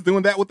where he was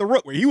doing that with the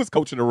Rook, where he was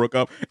coaching the Rook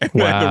up, and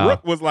the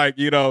Rook was like,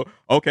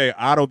 okay,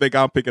 I don't think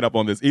I'm picking up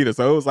on this either.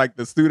 So it was like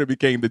the student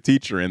became the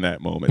teacher in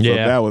that moment. So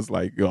that was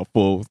like a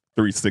full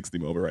 360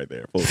 moment right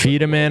there.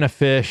 Feed a man a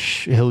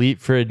fish, he'll eat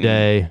for a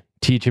day.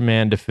 Teach a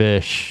man to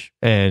fish,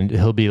 and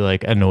he'll be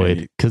like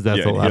annoyed because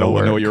that's a lot of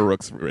work. Know your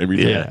Rooks every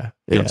day. Yeah.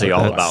 He'll tell you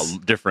all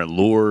about different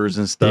lures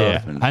and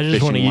stuff. Yeah. And I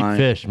just want to eat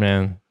fish,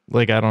 man.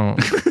 Like, I don't.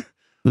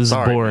 This is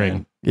boring.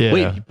 Man. Yeah.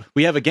 Wait,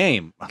 we have a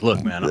game.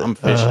 Look, man, I'm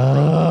fishing.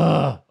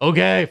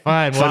 Okay,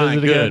 fine. What is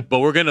it good. again? But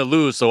we're gonna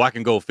lose, so I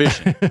can go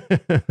fishing.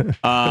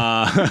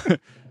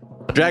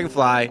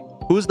 Dragonfly,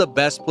 who's the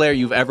best player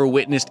you've ever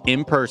witnessed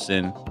in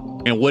person,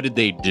 and what did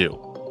they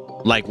do?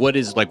 Like,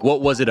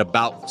 what was it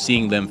about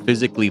seeing them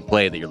physically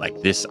play that you're like,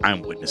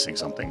 I'm witnessing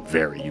something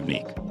very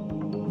unique?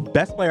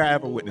 Best player I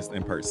ever witnessed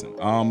in person.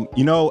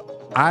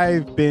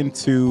 I've been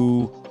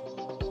to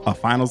a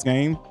finals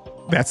game.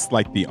 That's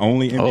like the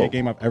only NBA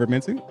game I've ever been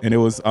to. And it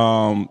was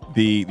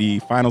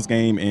the finals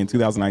game in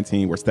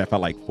 2019 where Steph had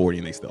like 40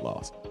 and they still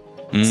lost.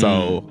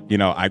 So,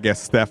 I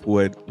guess Steph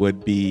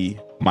would be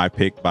my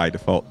pick by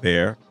default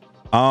there.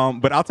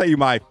 But I'll tell you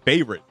my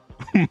favorite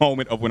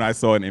moment of when I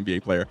saw an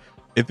NBA player.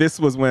 If this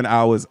was when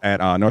I was at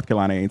North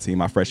Carolina A&T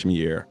my freshman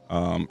year,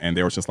 and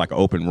there was just like an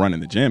open run in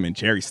the gym, and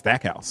Jerry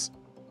Stackhouse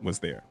was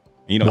there.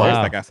 And, Jerry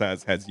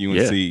Stackhouse has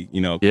UNC,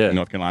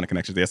 North Carolina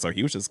connections there, so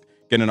he was just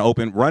getting an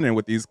open run in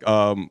with these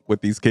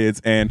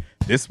kids, and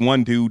this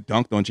one dude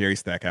dunked on Jerry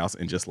Stackhouse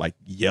and just like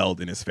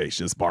yelled in his face,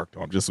 just barked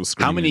on him, just was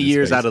screaming. How many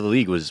years out of the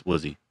league was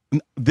he?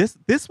 This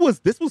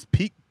was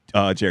peak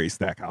Jerry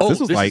Stackhouse. Oh, this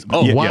was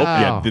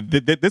wow.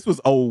 This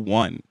was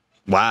 01.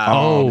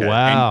 Wow.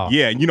 Wow.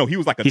 Yeah, he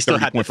was like a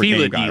 30-point per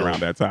game guy around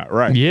that time.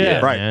 Right. Yeah,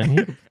 right.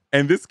 Man.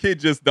 And this kid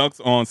just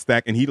dunks on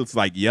Stack, and he was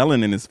like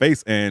yelling in his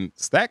face, and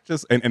Stack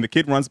just and the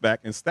kid runs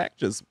back, and Stack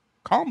just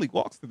calmly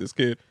walks to this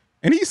kid.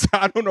 And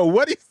I don't know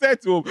what he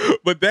said to him,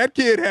 but that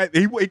kid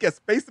he gets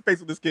face to face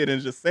with this kid and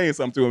is just saying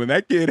something to him. And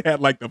that kid had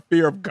like the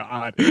fear of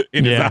God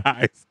in his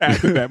eyes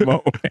after that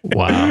moment.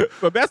 Wow.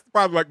 So that's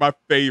probably like my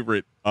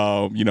favorite,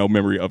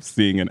 memory of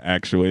seeing an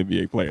actual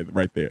NBA player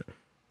right there.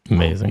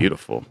 Amazing.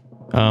 Beautiful.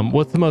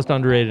 What's the most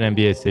underrated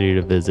NBA city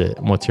to visit?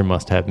 And what's your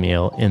must-have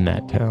meal in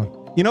that town?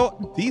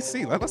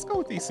 DC. Let's go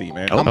with DC,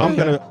 man. I'm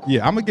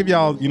gonna give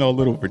y'all, a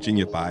little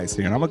Virginia bias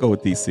here, and I'm gonna go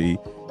with DC,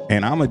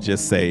 and I'm gonna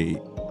just say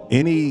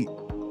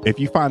if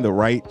you find the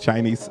right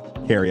Chinese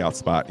carryout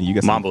spot and you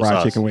get some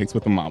fried chicken wings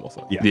with the mambo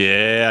sauce.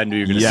 Yeah, I knew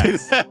you were gonna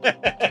say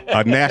that.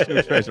 A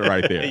national treasure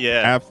right there.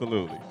 Yeah,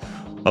 absolutely.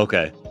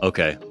 Okay.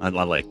 I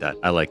like that.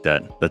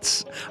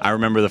 I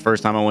remember the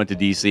first time I went to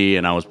DC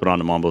and I was put on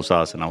the mambo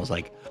sauce and I was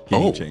like,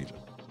 game changer.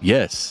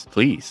 Yes,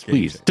 please.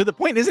 To the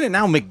point, isn't it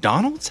now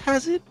McDonald's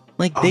has it?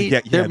 Like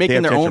they're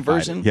making their own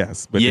version.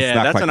 Yes, but it's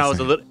not that's quite when the I was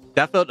same.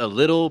 that felt a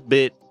little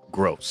bit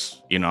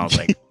gross. I was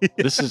like,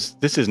 this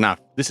is not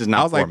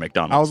for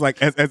McDonald's. I was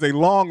like, as a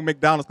long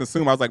McDonald's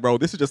consumer, I was like, bro,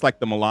 this is just like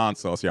the Milan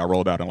sauce y'all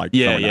rolled out in like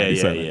yeah.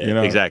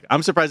 Exactly.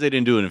 I'm surprised they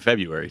didn't do it in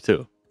February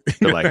too.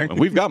 They're like,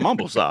 we've got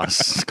mambo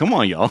sauce. Come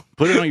on, y'all.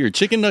 Put it on your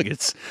chicken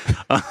nuggets.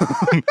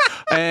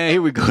 And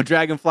here we go.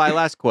 Dragonfly, not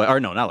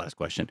last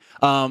question.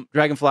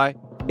 Dragonfly,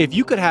 if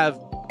you could have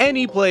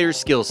any player's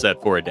skill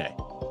set for a day,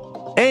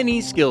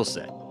 any skill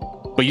set,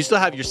 but you still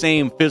have your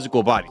same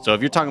physical body. So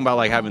if you're talking about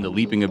like having the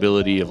leaping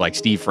ability of like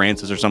Steve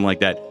Francis or something like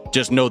that,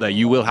 just know that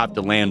you will have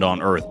to land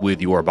on Earth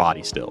with your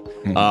body still.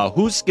 Mm-hmm.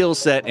 Whose skill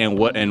set and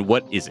what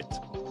is it?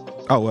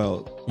 Oh,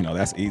 well,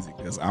 that's easy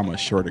because I'm a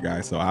shorter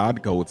guy, so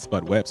I'd go with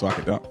Spud Webb so I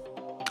could dunk.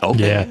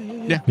 Okay.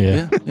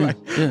 Yeah.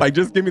 Like,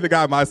 just give me the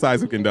guy my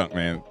size who can dunk,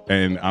 man,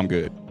 and I'm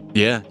good.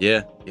 Yeah.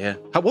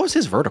 What was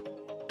his vertical?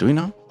 Do we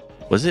know?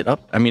 Was it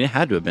up? I mean, it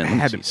had to have been. It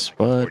had to be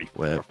Spud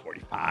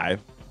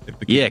 45. If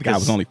the guy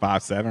was only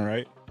 5'7",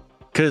 right?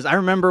 Because I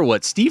remember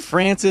Steve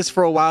Francis,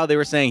 for a while, they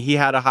were saying he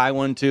had a high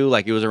one too,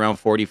 like it was around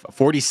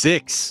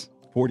 46.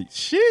 40.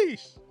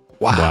 Sheesh.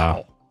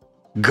 Wow.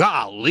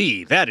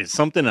 Golly, that is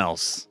something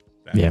else.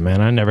 Yeah,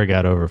 man, I never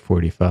got over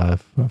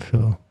 45. I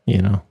feel,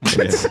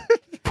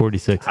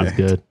 46 is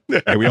good.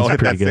 Hey, we all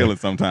hit that ceiling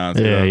sometimes.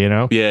 Yeah,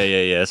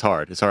 Yeah. It's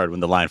hard. It's hard when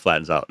the line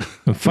flattens out.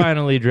 And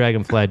finally,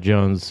 Dragonfly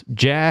Jones,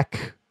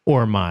 Jack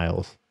or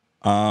Miles?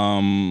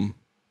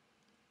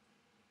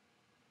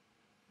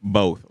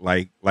 Both.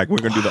 Like we're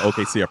gonna do the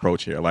OKC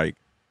approach here. Like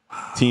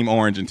Team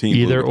Orange and Team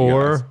Blue. Either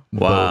or.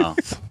 Wow.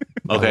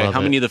 Okay,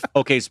 how many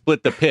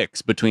split the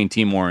picks between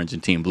Team Orange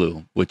and Team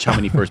Blue? How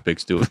many first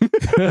picks do it?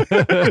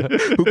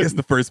 Who gets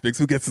the first picks?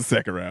 Who gets the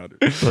second round?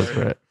 That's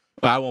right.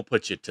 I won't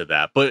put you to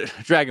that. But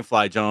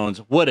Dragonfly Jones,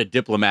 what a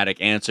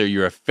diplomatic answer.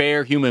 You're a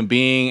fair human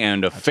being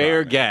and a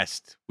fair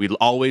guest. We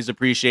always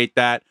appreciate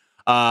that.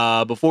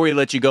 Before we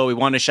let you go, we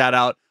want to shout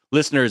out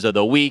listeners of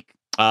the week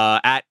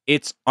at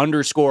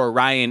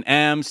its_Ryan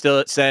M.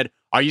 Still said,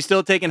 are you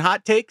still taking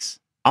hot takes?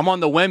 I'm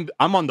on the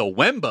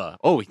Wemba.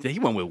 Oh, he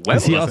went with Wemba.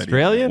 Is he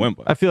Australian?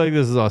 I feel like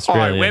this is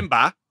Australian. All right,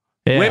 Wemba.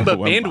 Yeah.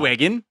 Wemba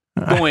bandwagon.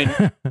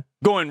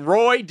 Going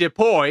Roy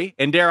DePoy,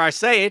 and dare I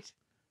say it,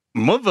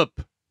 move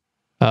up.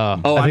 I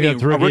think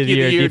that's Rookie of the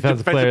Year,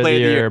 Defensive Player of the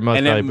Year.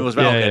 And then it was,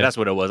 that's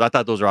what it was. I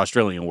thought those were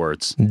Australian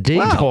words.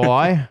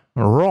 DePoy,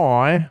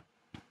 Roy.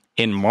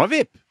 In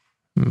Movip.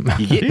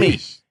 You get me?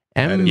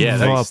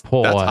 That's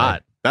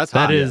hot. That's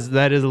hot.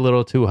 That is a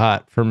little too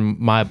hot for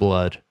my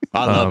blood.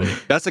 I love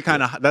it. That's the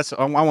kind of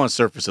I want to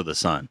surface of the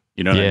sun.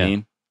 You know what I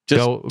mean?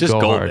 Just go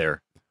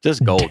there.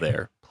 Just go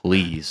there,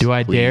 please. Do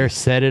I dare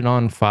set it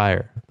on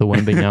fire? The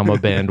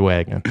Wemby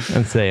bandwagon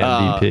and say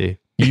MVP.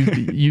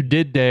 You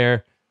did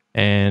dare,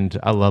 and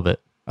I love it.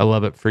 I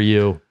love it for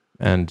you,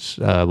 and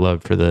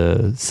love it for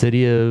the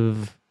city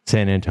of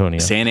San Antonio.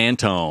 San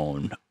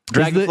Antone.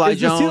 Dragonfly is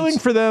Jones. the ceiling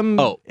for them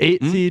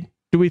 8 seed?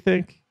 Do we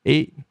think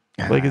 8?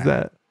 Like is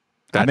that?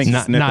 I think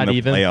not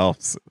even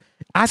playoffs.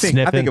 I think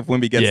if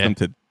Wemby gets them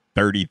to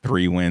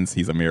 33 wins,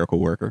 he's a miracle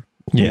worker.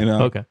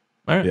 Yeah. Okay.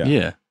 All right.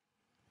 Yeah.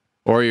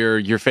 Or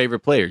your favorite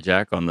player,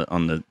 Jack, on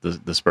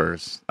the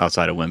Spurs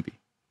outside of Wemby.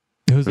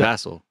 Who's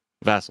Vassell?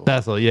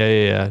 Vassell.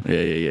 Yeah.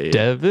 Yeah.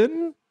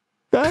 Devin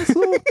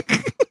Vassell.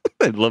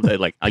 I love that.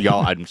 Like,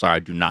 y'all, I'm sorry, I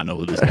do not know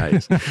who this guy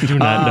is. Do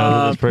not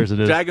know who this person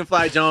is.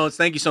 Dragonfly Jones,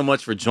 thank you so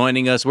much for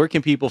joining us. Where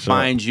can people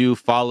find you,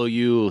 follow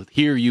you,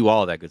 hear you,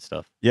 all that good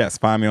stuff? Yes,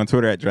 find me on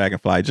Twitter at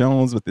Dragonfly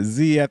Jones with the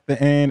Z at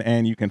the end.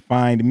 And you can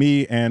find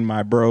me and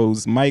my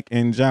bros, Mike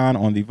and John,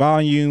 on the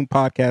Volume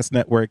Podcast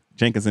Network,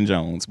 Jenkins and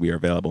Jones. We are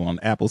available on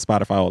Apple,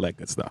 Spotify, all that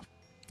good stuff.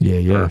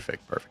 Yeah.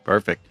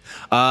 Perfect.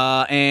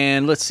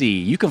 And let's see.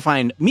 You can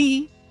find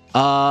me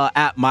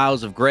at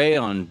Miles of Gray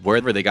on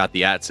wherever they got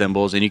the @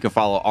 symbols. And you can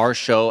follow our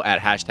show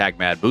at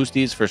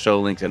 #MadBoosties for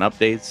show links and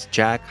updates.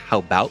 Jack, how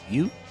about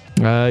you?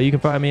 You can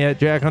find me at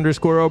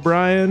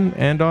Jack_O'Brien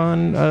and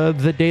on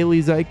The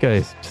Daily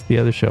Zeitgeist, the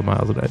other show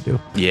Miles and I do.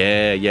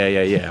 Yeah.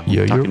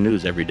 We're talking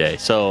news every day.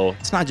 So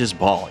it's not just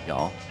ball,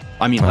 y'all.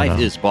 I mean, life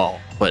is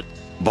ball, but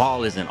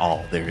ball isn't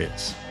all there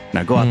is.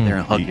 Now go out there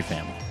and hug your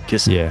family.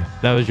 Kiss them. Yeah,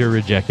 that was your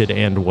rejected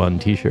and one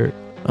t-shirt.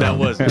 That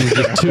was it was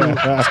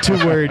just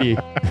too wordy.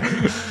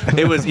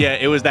 It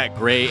was that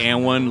gray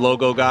and one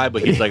logo guy,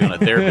 but he's like on a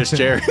therapist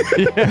chair.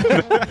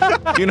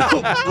 You know,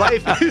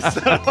 life is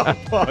so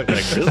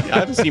like, really? I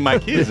haven't seen my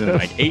kids in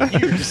like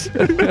 8 years.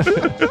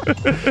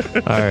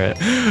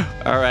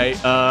 All right.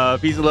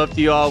 Peace and love to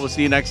you all. We'll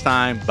see you next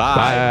time.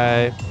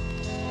 Bye.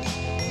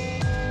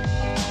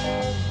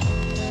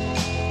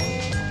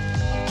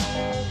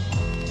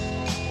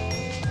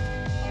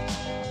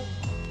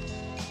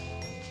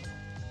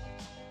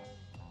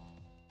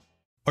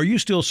 Are you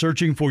still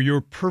searching for your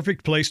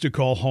perfect place to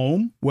call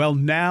home? Well,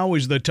 now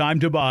is the time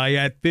to buy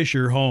at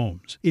Fisher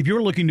Homes. If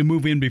you're looking to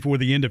move in before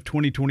the end of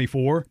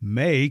 2024,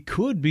 May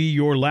could be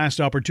your last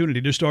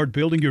opportunity to start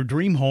building your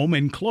dream home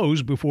and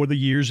close before the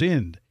year's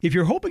end. If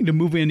you're hoping to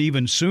move in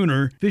even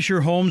sooner,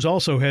 Fisher Homes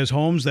also has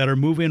homes that are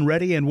move-in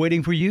ready and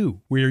waiting for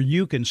you, where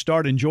you can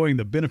start enjoying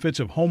the benefits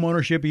of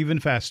homeownership even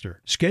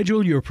faster.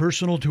 Schedule your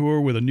personal tour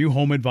with a new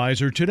home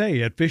advisor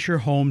today at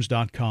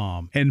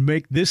FisherHomes.com and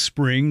make this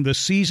spring the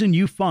season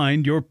you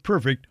find your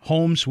perfect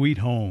home sweet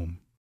home.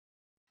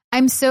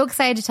 I'm so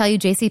excited to tell you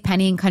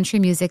JCPenney and country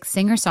music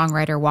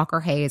singer-songwriter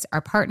Walker Hayes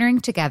are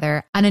partnering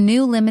together on a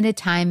new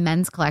limited-time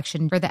men's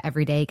collection for the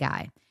everyday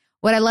guy.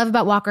 What I love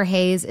about Walker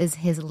Hayes is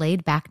his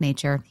laid-back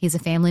nature. He's a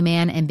family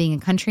man, and being a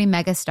country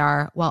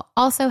megastar while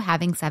also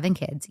having 7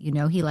 kids, you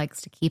know he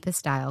likes to keep his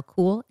style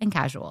cool and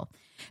casual.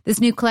 This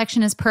new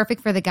collection is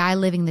perfect for the guy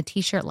living the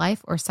t-shirt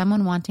life or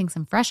someone wanting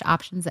some fresh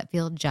options that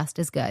feel just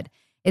as good.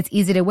 It's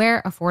easy to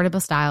wear,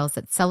 affordable styles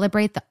that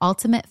celebrate the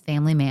ultimate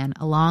family man,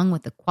 along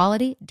with the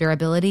quality,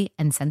 durability,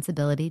 and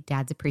sensibility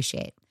dads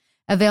appreciate.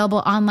 Available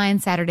online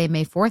Saturday,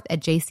 May 4th at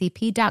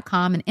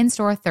jcp.com and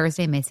in-store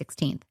Thursday, May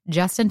 16th.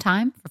 Just in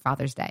time for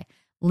Father's Day.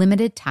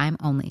 Limited time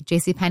only.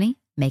 JCPenney,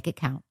 make it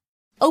count.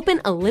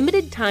 Open a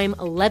limited-time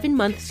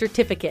 11-month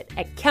certificate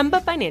at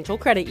Kemba Financial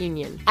Credit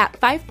Union. At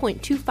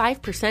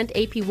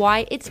 5.25%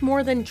 APY, it's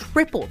more than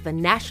triple the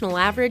national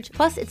average,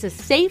 plus it's a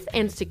safe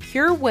and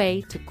secure way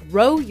to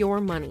grow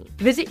your money.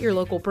 Visit your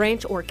local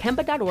branch or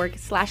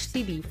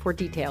kemba.org/CD for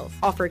details.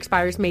 Offer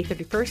expires May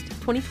 31st,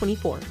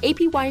 2024.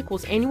 APY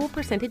equals annual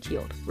percentage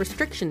yield.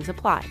 Restrictions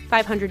apply.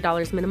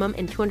 $500 minimum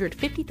and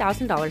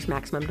 $250,000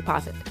 maximum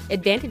deposit.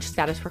 Advantage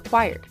status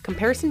required.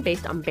 Comparison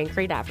based on bank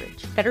rate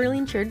average. Federally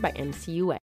insured by NCUA.